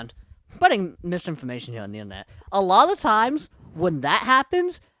 hold on. I'm putting misinformation here on the internet. A lot of times when that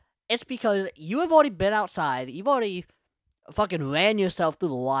happens, it's because you have already been outside. You've already fucking ran yourself through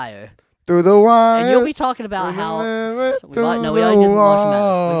the wire. Through the wire. And you'll be talking about how. We already did Marshall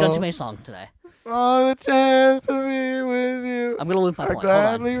Mathers. We've done too many songs today. All the chance to be with you. I'm gonna lose my point. I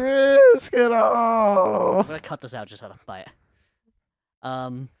gladly risk it all. I'm gonna cut this out just out of bite.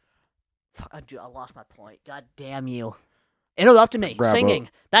 Dude, I lost my point. God damn you! Interrupted me. Singing.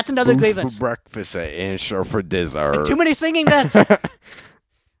 That's another grievance. For breakfast and sure for dessert. Too many singing bits. Fuck!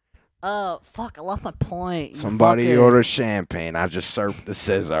 I lost my point. Somebody order champagne. I just served the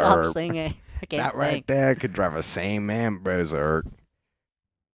scissor. Stop singing. I can't that sing. right there could drive a sane man berserk.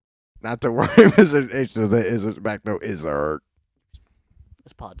 Not to worry, Mr. H to the is back to Izark.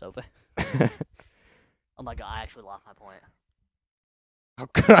 This pod's over. Oh my god, I actually lost my point. How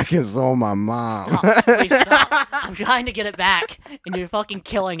could I console my mom? Stop. Please stop. I'm trying to get it back, and you're fucking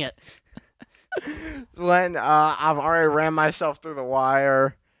killing it. When I've already ran myself through the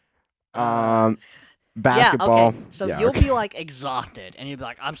wire. Basketball. Yeah, okay. So you'll be like exhausted, and you'll be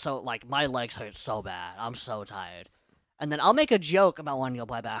like, I'm so like my legs hurt so bad. I'm so tired. And then I'll make a joke about wanting to go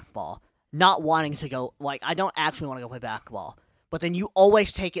play basketball, not wanting to go. Like I don't actually want to go play basketball, but then you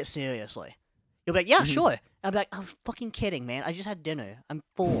always take it seriously. You'll be like, yeah, sure. And I'll be like, I'm fucking kidding, man. I just had dinner. I'm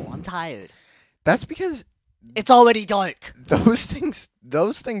full. I'm tired. That's because it's already dark. Those things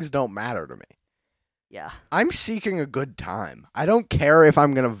don't matter to me. Yeah. I'm seeking a good time. I don't care if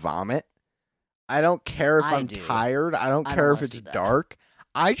I'm gonna vomit. I don't care if I'm tired. I don't care if it's dark.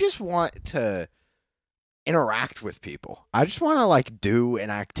 I just want to interact with people. I just want to like do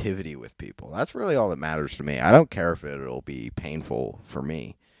an activity with people. That's really all that matters to me. I don't care if it'll be painful for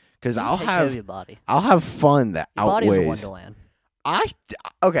me because I'll have fun that your outweighs. Body is a wonderland.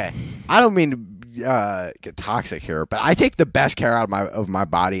 Okay. I don't mean to get toxic here, but I take the best care out of my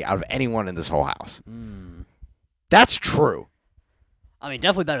body out of anyone in this whole house. That's true. I mean,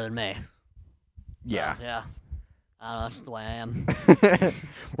 definitely better than me. Yeah. Yeah. I don't know, that's the way I am.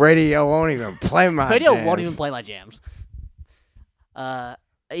 Radio won't even play my jams. Won't even play my jams. Yeah.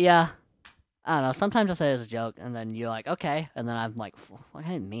 I don't know. Sometimes I say it as a joke, and then you're like, okay. And then I'm like, I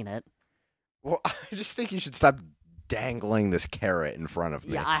didn't mean it. Well, I just think you should stop dangling this carrot in front of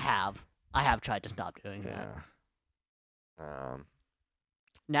me. Yeah, I have. I have tried to stop doing that.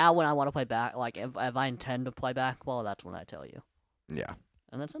 Now when I want to play if I intend to play basketball, that's when I tell you. Yeah.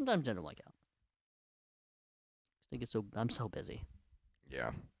 And then sometimes it doesn't work out. I'm so busy.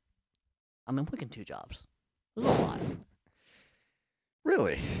 Yeah. I'm working 2 jobs. This is a lot.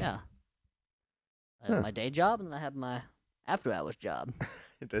 Really? Yeah. I have my day job, and then I have my after-hours job.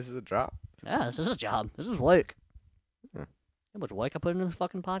 This is a job? Yeah, this is a job. This is work. How much work I put into this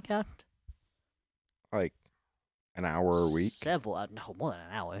fucking podcast? Like an hour a week? No, more than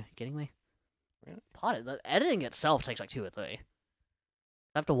an hour. Are you kidding me? Really? The editing itself takes like 2 or 3.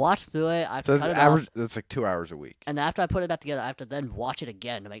 I have to watch through it. I have to cut it off. That's like 2 hours a week. And after I put it back together, I have to then watch it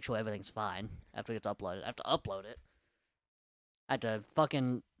again to make sure everything's fine. After it gets uploaded, I have to upload it. I have to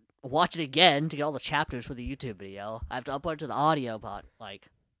fucking watch it again to get all the chapters for the YouTube video. I have to upload it to the audio part.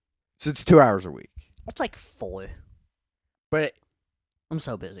 So it's 2 hours a week. That's like 4. But I'm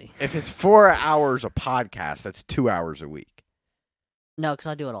so busy. If it's 4 hours a podcast, that's 2 hours a week. No, because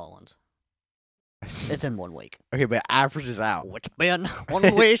I do it all at once. It's in 1 week. Okay, but it averages out. It's been 1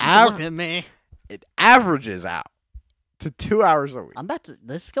 week since you looked at me. It averages out to 2 hours a week.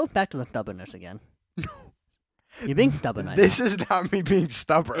 This goes back to the stubbornness again. You're being stubborn right This now. is not me being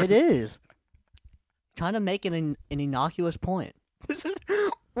stubborn. It is. Trying to make an innocuous point. This is...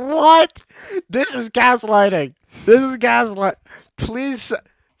 What? This is gaslighting. Please...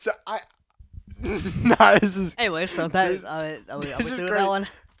 So I... No, this is... Anyway, so that is... Are we through with that one?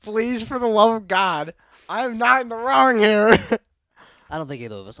 Please, for the love of God, I am not in the wrong here. I don't think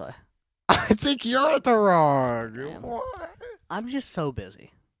either of us are. I think you're at the wrong. What? I'm just so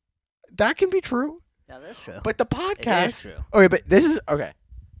busy. That can be true. Yeah, that's true. But the podcast. It is true. Okay, but this is okay.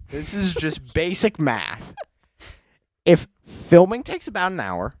 This is just basic math. If filming takes about an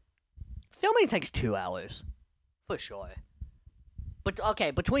hour, Filming takes 2 hours, for sure. But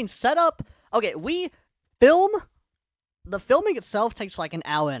okay, between setup, okay, we film. The filming itself takes like an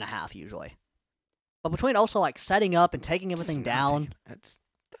hour and a half usually. But between also like setting up and taking everything down,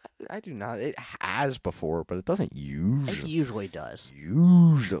 I do not. It has before, but it doesn't usually. it usually does. It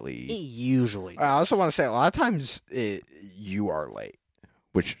Usually. usually does. I also want to say a lot of times you are late,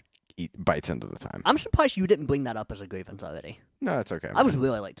 which bites into the time. I'm surprised you didn't bring that up as a grievance already. No, it's okay. I was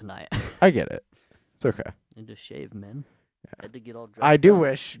really late tonight. I get it. It's okay. Need to shave, man. Yeah. Had to get all dressed I do up.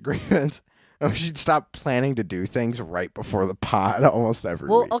 wish grievance. I wish you'd stop planning to do things right before the pod almost every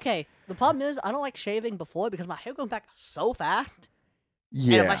Well, week. okay. The problem is I don't like shaving before because my hair goes back so fast.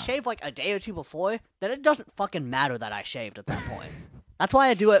 Yeah. And if I shave like a day or two before, then it doesn't fucking matter that I shaved at that point. That's why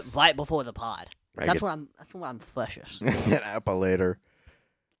I do it right before the pod. That's when I'm freshest. Get Apple later.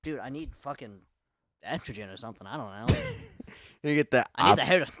 Dude, I need fucking estrogen or something. I don't know. You get the I need the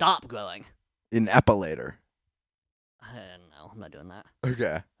hair to stop growing. an epilator. No, I'm not doing that.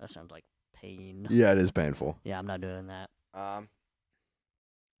 Okay. That sounds like pain. Yeah, it is painful. Yeah, I'm not doing that.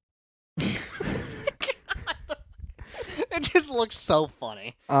 It just looks so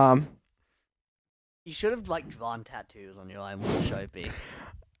funny. You should have like drawn tattoos on your arm with a Sharpie.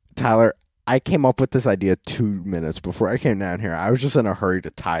 Tyler, I came up with this idea 2 minutes before I came down here. I was just in a hurry to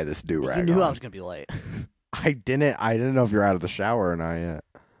tie this do-rag You knew on. I was gonna be late. I didn't know if you're out of the shower or not yet.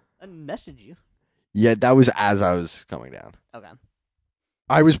 I messaged you. Yeah, that was as I was coming down. Okay.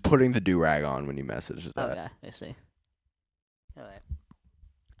 I was putting the do-rag on when you messaged that. Okay, I see.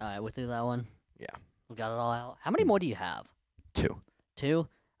 Alright, we through that one? Yeah. We got it all out? How many more do you have? 2. 2?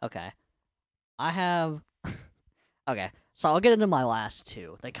 Okay. I have... Okay, so I'll get into my last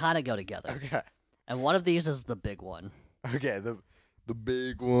 2. They kind of go together. Okay. And one of these is the big one. Okay, the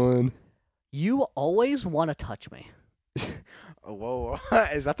big one. You always want to touch me. Oh, whoa.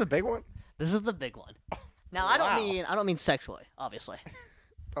 Is that the big one? This is the big one. Now, Wow. I don't mean sexually, obviously.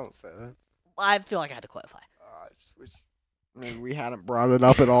 Don't say that. I feel like I had to clarify. I just wish maybe we hadn't brought it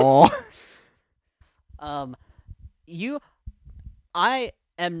up at all. I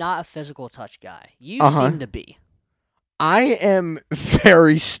am not a physical touch guy. You seem to be. I am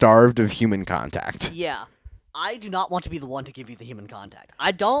very starved of human contact. Yeah. I do not want to be the one to give you the human contact.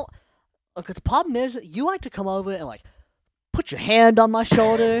 I don't. Look, the problem is, you like to come over and, like, put your hand on my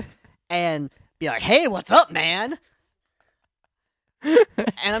shoulder and be like, hey, what's up, man?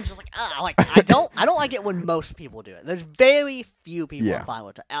 And I'm just like, I don't like it when most people do it. There's very few people Yeah. I'm fine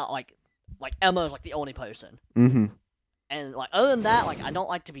with it. Like Emma's like the only person. Mm-hmm. And like other than that, like I don't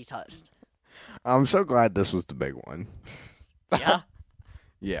like to be touched. I'm so glad this was the big one. Yeah.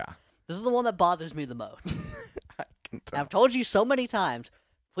 Yeah. This is the one that bothers me the most. I can tell. I've told you so many times,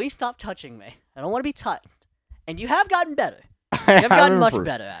 please stop touching me. I don't want to be touched. And you have gotten better. I You have gotten have much improved.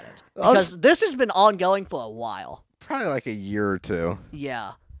 better at it. Because this has been ongoing for a while. Probably like a year or 2.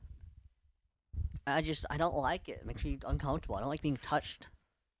 Yeah. I don't like it. It makes me uncomfortable. I don't like being touched.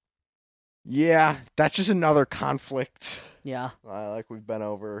 Yeah, that's just another conflict. Yeah. Like we've been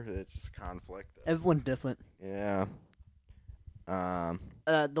over. It's just conflict. Everyone's different. Yeah.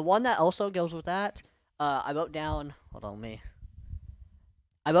 The one that also goes with that, I wrote down,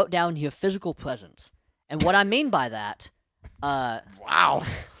 I wrote down your physical presence. And what I mean by that, Wow.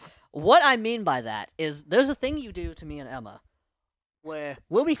 what I mean by that is there's a thing you do to me and Emma where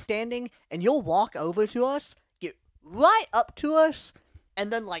we'll be standing and you'll walk over to us, get right up to us,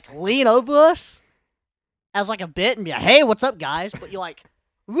 and then like lean over us as like a bit and be like, hey, what's up, guys? But you like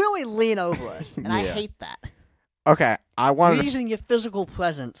really lean over us. And I Yeah. hate that. Okay, I wanted You're to. using your physical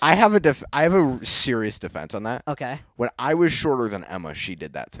presence. I have a serious defense on that. Okay. When I was shorter than Emma, she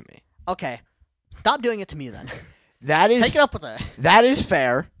did that to me. Okay. Stop doing it to me then. That is Take it up with her. That is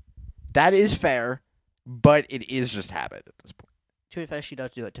fair. That is fair, but it is just habit at this point. To be fair, she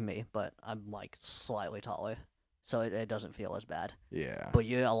does do it to me, but I'm like slightly taller, so it doesn't feel as bad. Yeah. But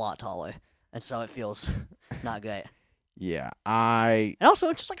you're a lot taller, and so it feels not great. Yeah. And also,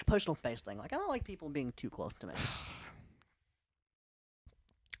 it's just like a personal space thing. Like I don't like people being too close to me.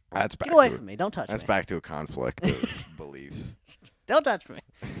 That's back Get away to from me! Don't touch That's me! back to a conflict of beliefs. Don't touch me!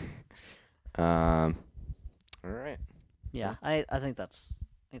 All right. Yeah, I think that's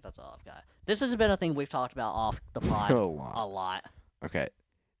all I've got. This has been a thing we've talked about off the pod A a lot. lot. Okay.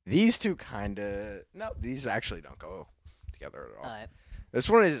 These two these actually don't go together at all. All right. This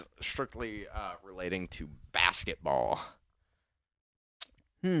one is strictly relating to basketball.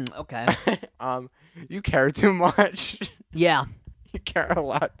 Okay. You care too much. Yeah, You care a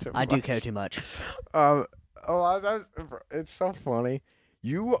lot too much. I do care too much. A lot of it's so funny.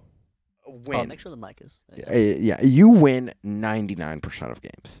 You win. Make sure the mic is. Yeah, you win 99% of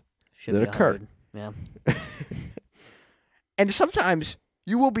games Should that be occur. 100. Yeah. And sometimes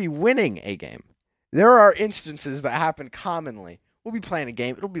you will be winning a game. There are instances that happen commonly. We'll be playing a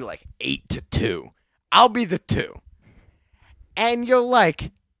game. It'll be like 8-2. I'll be the 2. And you'll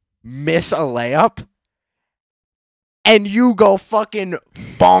like miss a layup. And you go fucking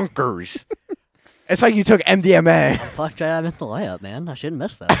bonkers. It's like you took MDMA. Fuck, I missed the layup, man. I shouldn't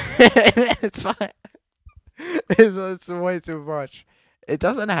miss that. it's way too much. It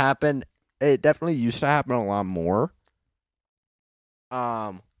doesn't happen. It definitely used to happen a lot more.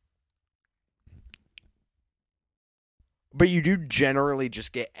 But you do generally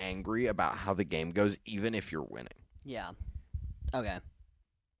just get angry about how the game goes, even if you're winning. Yeah. Okay.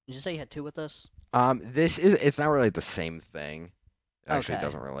 Did you say you had 2 with this? It's not really the same thing. It actually Okay.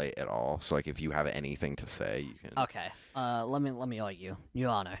 doesn't relate at all. So like if you have anything to say, you can. Okay. Let me argue, Your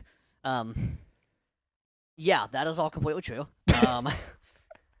Honor. Yeah, that is all completely true.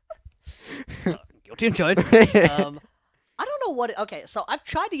 Guilty and joined. I don't know what. Okay, so I've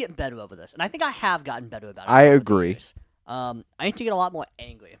tried to get better over this, and I think I have gotten better about it. I over the agree. years. I need to get a lot more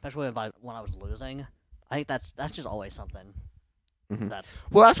angry, especially when I was losing. I think that's just always something. Mhm. That's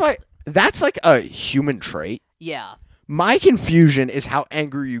That's like a human trait. yeah. My confusion is how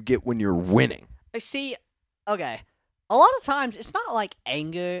angry you get when you're winning. I see. Okay, a lot of times it's not like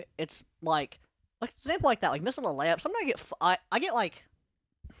anger. It's like example like that, like missing a layup. Sometimes I get like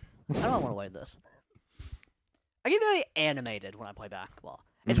I don't want to word this. I get very animated when I play basketball.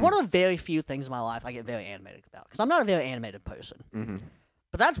 It's one of the very few things in my life I get very animated about because I'm not a very animated person. Mm-hmm.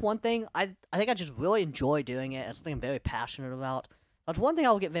 But that's one thing I think I just really enjoy doing it. It's something I'm very passionate about. That's one thing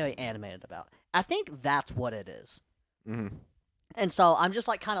I will get very animated about. I think that's what it is. Mm-hmm. And so I'm just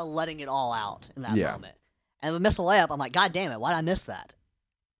like kind of letting it all out in that Yeah. moment. And if I miss a layup, I'm like, God damn it, why did I miss that?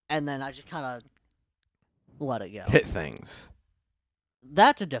 And then I just kind of let it go. Hit things.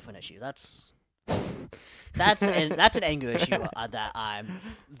 That's a different issue. That's an anger issue that I'm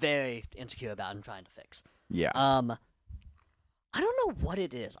very insecure about and trying to fix. Yeah. I don't know what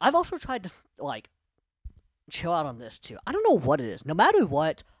it is. I've also tried to like chill out on this too. I don't know what it is. No matter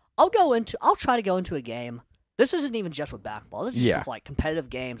what, I'll try to go into a game. This isn't even just with basketball. This is just with, like competitive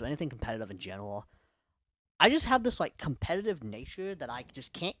games or anything competitive in general. I just have this like competitive nature that I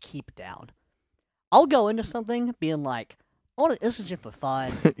just can't keep down. I'll go into something being like, "Oh, this is just for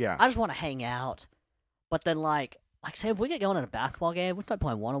fun. Yeah. I just want to hang out." But then like say if we get going in a basketball game, we start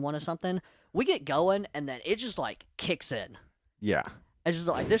playing 1-on-1 or something. We get going and then it just like kicks in. Yeah. It's just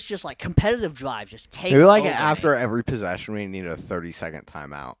like this, just like competitive drive, just takes. Maybe like over after me. every possession, we need a 30-second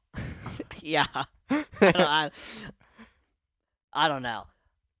timeout. Yeah, I don't know.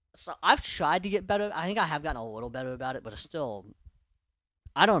 So I've tried to get better. I think I have gotten a little better about it, but it's still,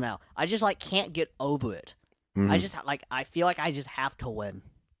 I don't know. I just like can't get over it. Mhm. I just like I feel like I just have to win.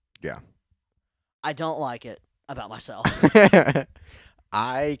 Yeah. I don't like it about myself,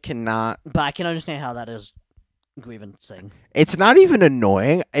 I cannot. but I can understand how that is grievancing. It's not even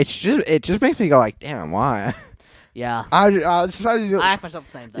annoying. It just makes me go like, damn, why? Yeah, It's not, I ask myself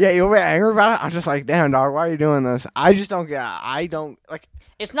the same thing. yeah, you'll be angry about it. I'm just like, damn, dog, why are you doing this? I just don't get. I don't like.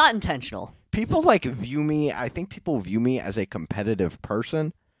 It's not intentional. People like view me. I think people view me as a competitive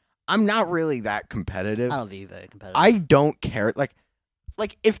person. I'm not really that competitive. I don't view very competitive. I don't care.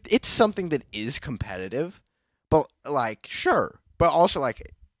 Like if it's something that is competitive, but like sure, but also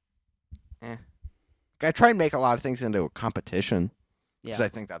like, I try and make a lot of things into a competition because Yeah. I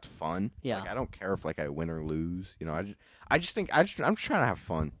think that's fun. Yeah. Like I don't care if like I win or lose. You know, I'm just trying to have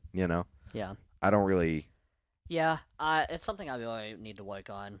fun. You know. Yeah. I don't really. Yeah, it's something I really need to work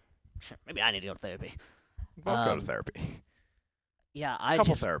on. Maybe I need to go to therapy. Both go to therapy. Yeah,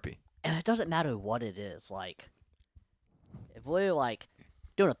 Couple therapy. and it doesn't matter what it is. Like, if we're like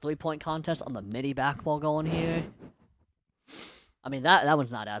doing a 3-point contest on the mini basketball going here, I mean that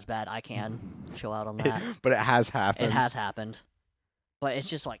one's not as bad. I can chill out on that. But it has happened. It has happened, but it's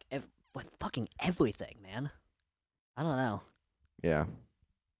just like with fucking everything, man. I don't know. Yeah.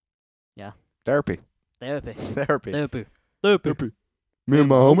 Yeah. Therapy. Therapy. Therapy. Therapy. Therapy. Me and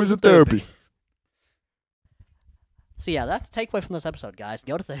my homies at therapy. So yeah, that's the takeaway from this episode, guys.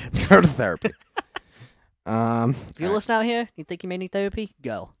 Go to therapy. Go to therapy. If you're listening out here, you think you may need therapy,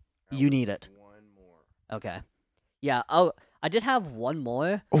 go. You need it. One more. Okay. Yeah. Oh, I did have one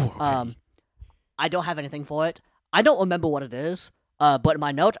more. Oh, okay. I don't have anything for it. I don't remember what it is. But in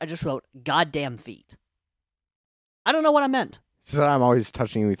my notes, I just wrote "goddamn feet." I don't know what I meant. So I'm always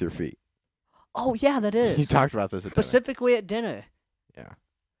touching you with your feet. Oh, yeah, that is. You talked about this at dinner. Specifically at dinner. Yeah.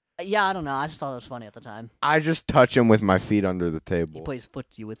 Yeah, I don't know. I just thought it was funny at the time. I just touch him with my feet under the He table. plays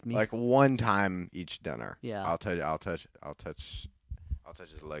footsie with me. Like one time each dinner. Yeah. I'll touch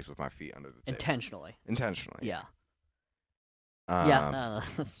his legs with my feet under the table. Intentionally. Yeah. Um, No,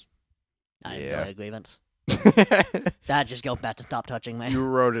 I yeah. enjoy a grievance. That just go back to stop touching me. You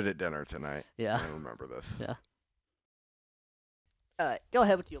wrote it at dinner tonight. Yeah. I remember this. Yeah. All right, go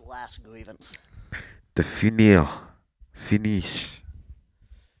ahead with your last grievance. The finish.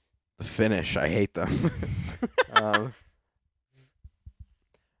 The finish. I hate them.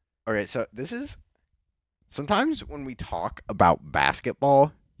 Okay, so this is sometimes when we talk about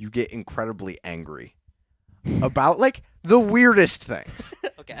basketball, you get incredibly angry about like the weirdest things.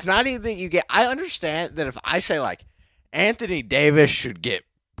 Okay. It's not even that you get. I understand that if I say like Anthony Davis should get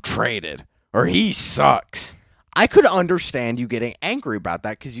traded or he sucks, I could understand you getting angry about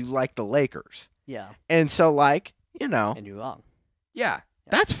that because you like the Lakers. Yeah. And so like, you know. And you're wrong. Yeah,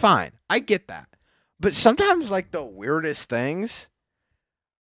 that's fine. I get that. But sometimes like the weirdest things,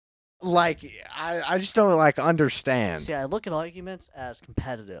 like I just don't like understand. See, I look at arguments as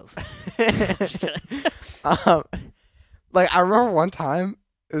competitive. Like I remember one time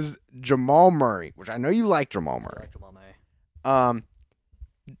it was Jamal Murray, which I know you like Jamal Murray. I like Jamal Murray.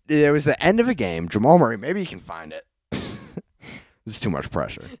 It was the end of a game. Jamal Murray, maybe you can find it. This is too much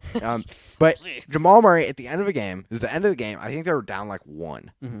pressure. But Jamal Murray at the end of a game, it was the end of the game. I think they were down like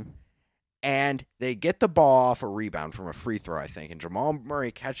 1. Mm-hmm. And they get the ball off a rebound from a free throw, I think. And Jamal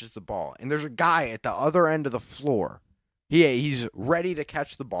Murray catches the ball. And there's a guy at the other end of the floor. He's ready to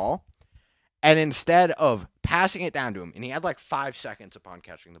catch the ball. And instead of passing it down to him, and he had like 5 seconds upon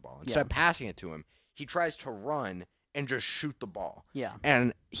catching the ball. Instead of passing it to him, he tries to run and just shoot the ball. Yeah.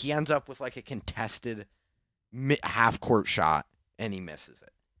 And he ends up with like a contested half-court shot, and he misses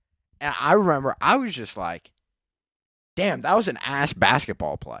it. And I remember I was just like, damn, that was an ass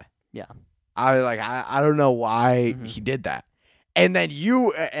basketball play. Yeah. I don't know why he did that. And then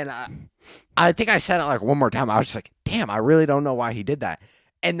you, and I think I said it like one more time. I was just like, damn, I really don't know why he did that.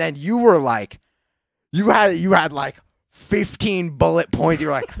 And then you were like, you had like 15 bullet points.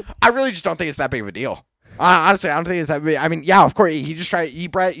 You're like, I really just don't think it's that big of a deal. Honestly, I don't think it's that big. I mean, yeah, of course, he just tried. You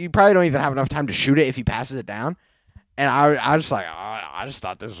probably don't even have enough time to shoot it if he passes it down. And I was just like, I just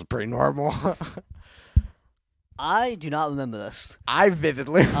thought this was pretty normal. I do not remember this. I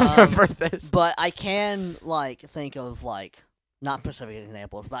vividly remember this. But I can, like, think of, like, not specific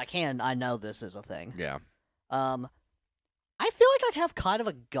examples, but I know this is a thing. Yeah. I feel like I have kind of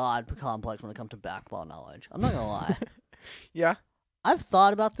a god complex when it comes to basketball knowledge. I'm not gonna lie. Yeah. I've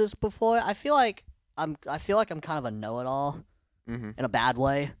thought about this before. I feel like I'm kind of a know-it-all in a bad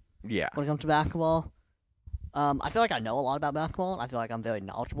way. Yeah. When it comes to basketball. I feel like I know a lot about basketball, and I feel like I'm very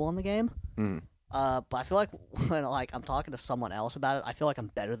knowledgeable in the game. But I feel like when I'm talking to someone else about it, I feel like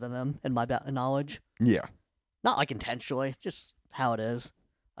I'm better than them in my knowledge. Yeah. Not like intentionally, just how it is.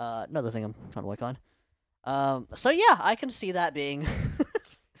 Another thing I'm trying to work on. So yeah, I can see that being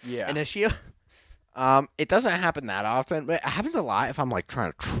an issue. It doesn't happen that often, but it happens a lot if I'm like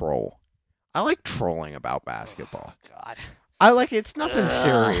trying to troll. I like trolling about basketball. Oh, God. I like it's nothing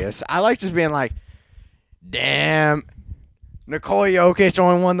serious. I like just being like, damn, Nikola Jokic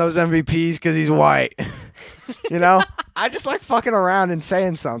only won those MVPs because he's white. You know? I just like fucking around and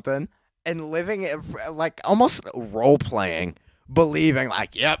saying something and living it, like almost role playing, believing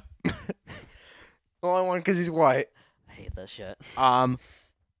like, yep. Only one because he's white. I hate this shit. And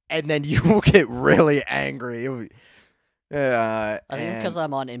then you will get really angry. I think because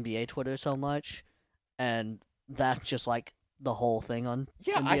I'm on NBA Twitter so much, and that's just like the whole thing on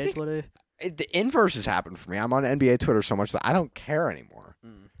NBA Twitter. The inverse has happened for me. I'm on NBA Twitter so much that I don't care anymore.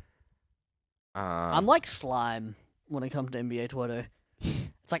 I'm like slime when it comes to NBA Twitter.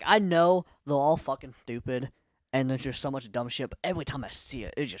 It's like I know they're all fucking stupid, and there's just so much dumb shit, but every time I see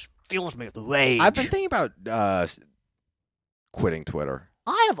it, it just fills me with rage. I've been thinking about quitting Twitter.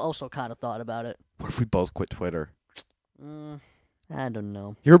 I have also kind of thought about it. What if we both quit Twitter? I don't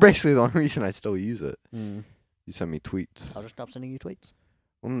know. You're basically the only reason I still use it. You send me tweets. I'll just stop sending you tweets.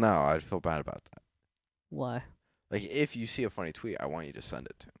 Well, no, I'd feel bad about that. Why? Like, if you see a funny tweet, I want you to send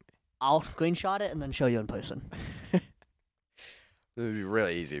it to me. I'll screenshot it and then show you in person. It would be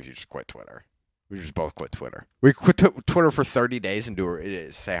really easy if you just quit Twitter. We just both quit Twitter. We quit Twitter for 30 days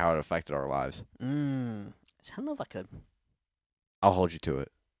and say how it affected our lives. I don't know if I could. I'll hold you to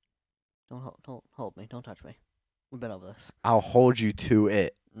it. Don't hold me. Don't touch me. We've been over this. I'll hold you to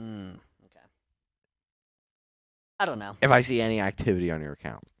it. Okay. I don't know. If I see any activity on your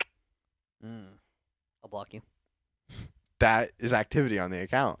account. I'll block you. That is activity on the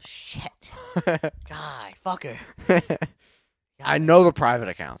account. Shit. God, fucker. I know the private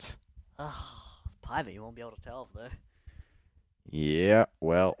accounts. Oh, it's private. You won't be able to tell if they're... Yeah,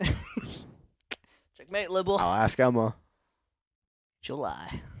 well, Checkmate, liberal. I'll ask Emma. She'll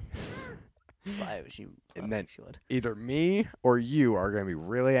lie. Why would she? And then she would. Either me or you are going to be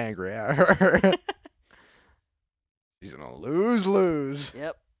really angry at her. She's going to lose.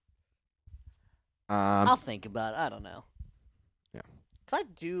 Yep. I'll think about it. I don't know. Yeah. Cause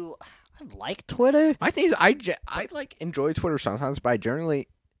I like Twitter. My thing is, I like enjoy Twitter sometimes, but I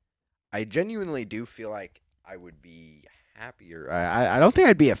genuinely do feel like I would be happier. I don't think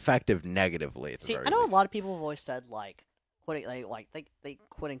I'd be effective negatively. At the See, very I know least. a lot of people have always said like quitting, they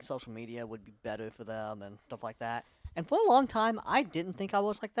quitting social media would be better for them and stuff like that. And for a long time, I didn't think I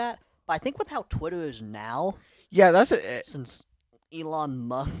was like that. But I think with how Twitter is now, Yeah, that's it. since Elon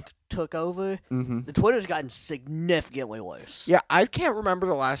Musk took over, Mm-hmm. the Twitter's gotten significantly worse. Yeah, I can't remember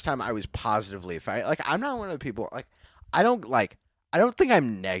the last time I was positively affected. Like, I'm not one of the people. Like, I don't think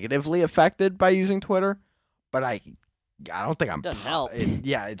I'm negatively affected by using Twitter, but I don't think I'm. Doesn't help.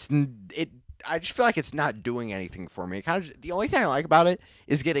 I just feel like it's not doing anything for me. The only thing I like about it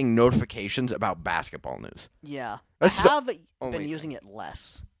is getting notifications about basketball news. Yeah, That's I the have only been using it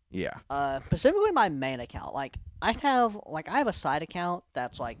less. Yeah. Specifically my main account. Like I have a side account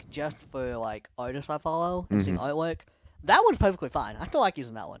that's like just for like artists I follow and seeing artwork. That one's perfectly fine. I still like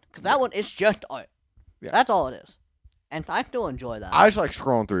using that one because that one is just art. Yeah. That's all it is, and I still enjoy that. I just like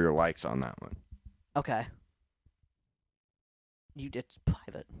scrolling through your likes on that one. Okay. It's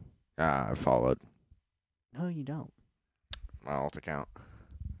private. I followed No, you don't. my alt account.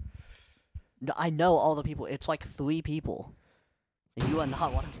 No, I know all the people. It's like 3 people. And you are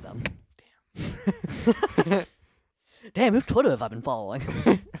not one of them. Damn. Damn, whose Twitter have I been following?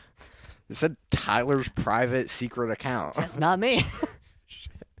 It said Tyler's private secret account. That's not me.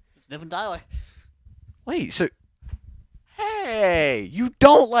 It's different Tyler. Wait, so hey, you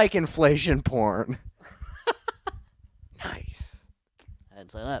don't like inflation porn? Nice. I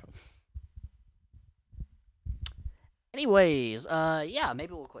didn't say that. Anyways, yeah,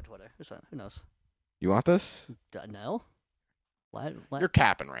 maybe we'll quit Twitter. Who knows? You want this? No. What? You're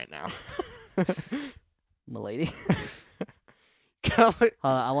capping right now. Milady? Hold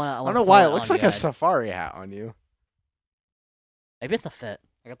on, I don't know why it looks like a safari hat on you. Maybe it's the fit.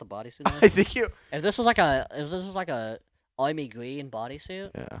 I got the bodysuit on. I think you. If this was like a army green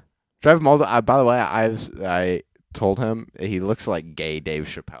bodysuit. Yeah. Drive Mulder. By the way, I told him he looks like gay Dave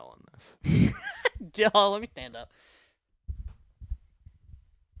Chappelle in this. Oh, let me stand up.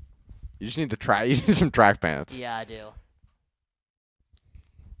 You just need you need some track pants. Yeah, I do.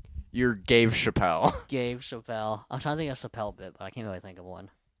 You're Dave Chappelle. Dave Chappelle. I'm trying to think of a Chappelle bit, but I can't really think of one.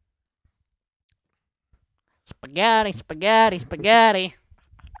 Spaghetti, spaghetti, spaghetti.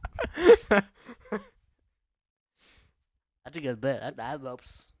 That's a good bit. That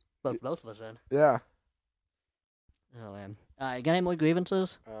ropes both of us in. Yeah. Oh man. You got any more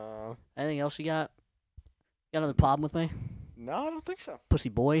grievances? Anything else you got? Got another problem with me? No, I don't think so. Pussy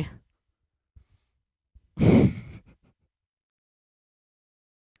boy.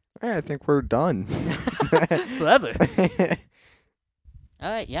 Yeah, I think we're done. Forever.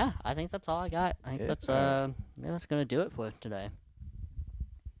 All right, yeah, I think that's all I got. I think that's gonna do it for today.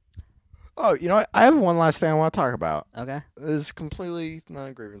 Oh, you know what? I have one last thing I want to talk about. Okay. It's completely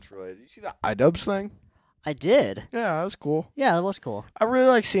not grievance related. You see the iDubbbz thing? I did. Yeah, that was cool. Yeah, that was cool. I really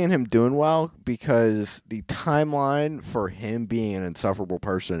like seeing him doing well because the timeline for him being an insufferable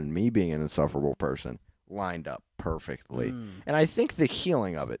person and me being an insufferable person lined up perfectly. And I think the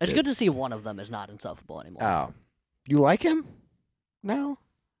healing of it. It's good to see one of them is not insufferable anymore. Oh. You like him? No?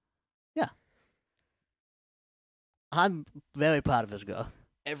 Yeah. I'm very proud of his growth.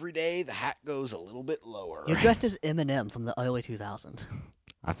 Every day the hat goes a little bit lower. You're dressed as Eminem from the early 2000s.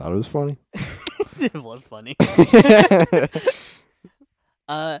 I thought it was funny. It was funny.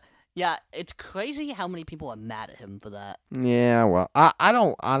 Yeah, it's crazy how many people are mad at him for that. Yeah, well, I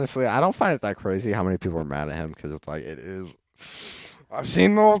don't find it that crazy how many people are mad at him because it's like it is. I've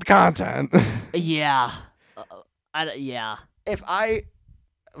seen the old content. Yeah. Yeah. If I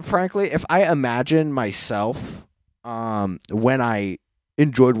imagine myself, when I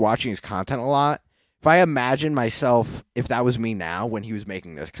enjoyed watching his content a lot, if I imagine myself, if that was me now when he was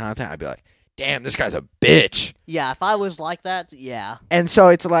making this content, I'd be like, damn, this guy's a bitch. Yeah, if I was like that, yeah. And so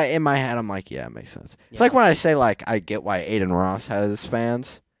it's like, in my head, I'm like, yeah, it makes sense. It's Yeah. like when I say, like, I get why Aiden Ross has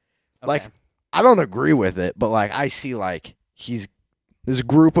fans. Okay. Like, I don't agree with it, but, like, I see, like, he's this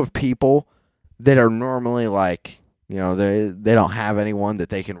group of people that are normally, like, you know, they don't have anyone that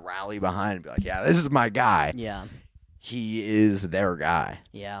they can rally behind and be like, yeah, this is my guy. Yeah. he is their guy.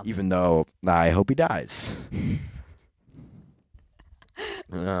 Yeah. Even though I hope he dies.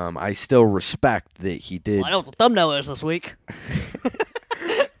 I still respect that he did. Well, I know what the thumbnail is this week.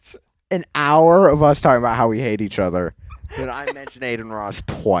 An hour of us talking about how we hate each other. Then I mentioned Aiden Ross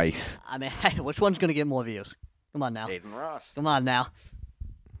twice. I mean, hey, which one's going to get more views? Come on now. Aiden Ross. Come on now.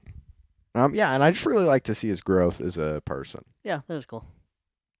 Yeah, and I just really like to see his growth as a person. Yeah, that is cool.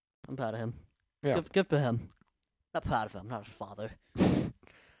 I'm proud of him. Yeah. Good for him. Not proud of him. Not his father.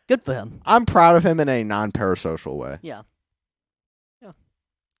 Good for him. I'm proud of him in a non-parasocial way. Yeah.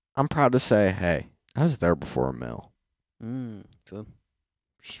 I'm proud to say, hey, I was there before a mill. True.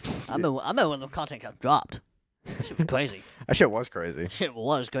 I remember when the content got dropped. That shit was crazy. That shit was crazy. It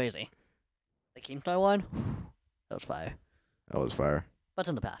was crazy. The Keemstar one? That was fire. That was fire. But it's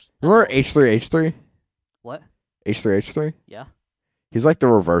in the past. Remember H3H3? What? H3H3? Yeah. He's like the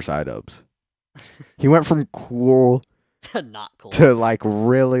reverse iDubbbz. He went from cool Not cool. to like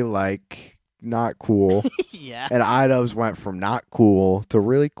really like not cool. Yeah. And iDubbbz went from not cool to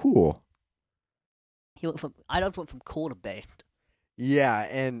really cool. iDubbbz went from cool to baked. Yeah,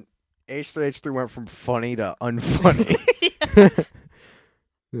 and H3H3 went from funny to unfunny.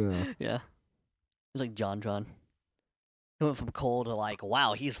 Yeah. Yeah. He was like John. He went from cool to like,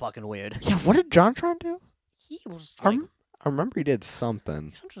 wow, he's fucking weird. Yeah, what did JonTron do? He was like, I remember he did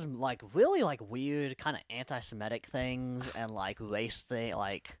something. just like really like weird kind of anti-Semitic things and like race thing.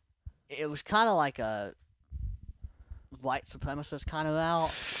 Like it was kind of like a white supremacist kind of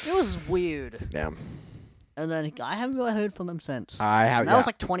out. It was weird. Yeah. And then I haven't really heard from him since. I have. That was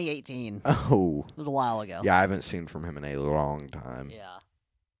like 2018. Oh. It was a while ago. Yeah, I haven't seen from him in a long time.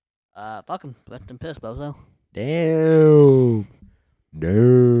 Yeah. Fuck him. Rest in piss, bozo. Damn.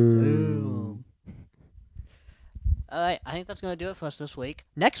 Alright, I think that's going to do it for us this week.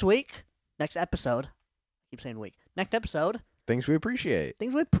 Next episode. I keep saying week. Next episode. Things we appreciate.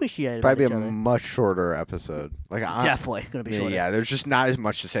 Probably Probably a much shorter episode. Like definitely going to be shorter. Yeah, there's just not as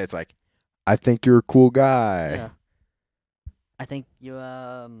much to say. It's like, I think you're a cool guy. Yeah. I think you,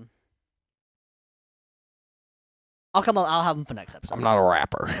 I'll have him for next episode. I'm not a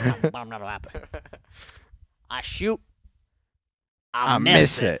rapper. I'm not a rapper. I shoot. I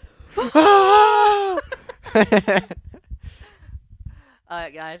miss it.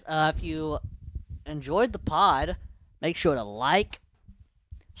 Alright, guys. If you enjoyed the pod, make sure to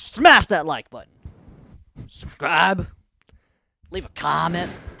smash that like button, subscribe, leave a comment.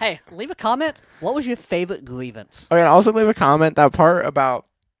 Hey, leave a comment. What was your favorite grievance? Okay, and also leave a comment. That part about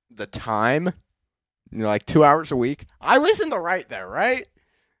the time, like 2 hours a week. I was in the right there, right?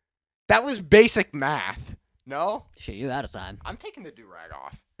 That was basic math. No? Shit, you're out of time. I'm taking the do-rag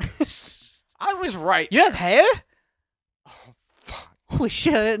off. I was right. You have hair? Oh, fuck. Holy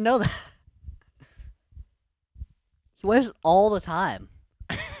shit, I didn't know that. He wears it all the time.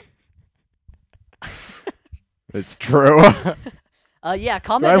 It's true. Yeah, Do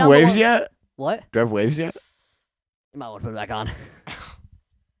comment I have down waves below. yet? What? Do I have waves yet? You might want to put it back on.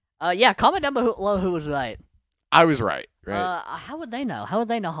 Yeah, comment down below who was right. I was right. Right. How would they know? How would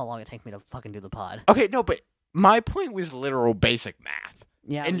they know how long it takes me to fucking do the pod? Okay, no, but my point was literal basic math.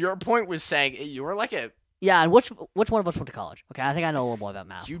 Yeah. And your point was saying you were like a... Yeah, and which one of us went to college? Okay, I think I know a little more about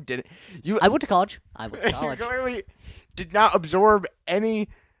math. You didn't... I went to college. You clearly did not absorb any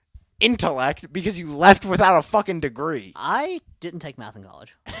intellect because you left without a fucking degree. I didn't take math in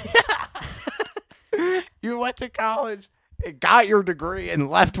college. You went to college, got your degree, and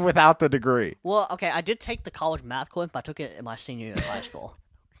left without the degree. Well, okay, I did take the college math course, but I took it in my senior year of high school.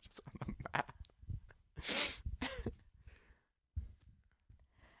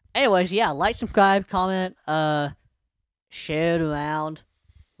 Anyways, yeah, like, subscribe, comment, share it around.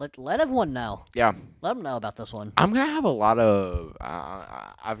 Let everyone know. Yeah. Let them know about this one. I'm going to have a lot of...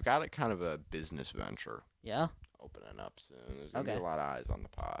 I've got a kind of a business venture. Yeah? Opening up soon. There's going to be a lot of eyes on the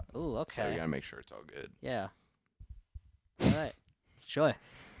pod. Ooh, okay. So you got to make sure it's all good. Yeah. All right. Sure.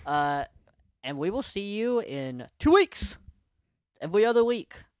 And we will see you in 2 weeks. Every other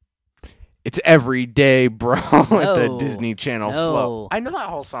week. It's every day, bro, at the No. Disney Channel No. flow. I know that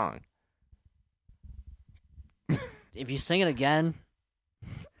whole song. If you sing it again,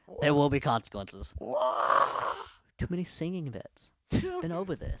 there will be consequences. Too many singing bits. Been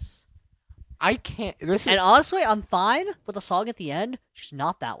over this. I can't. This is And honestly, I'm fine with the song at the end, just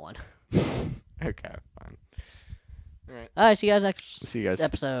not that one. okay. Fine. All right. All right, see you guys next See you guys.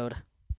 episode.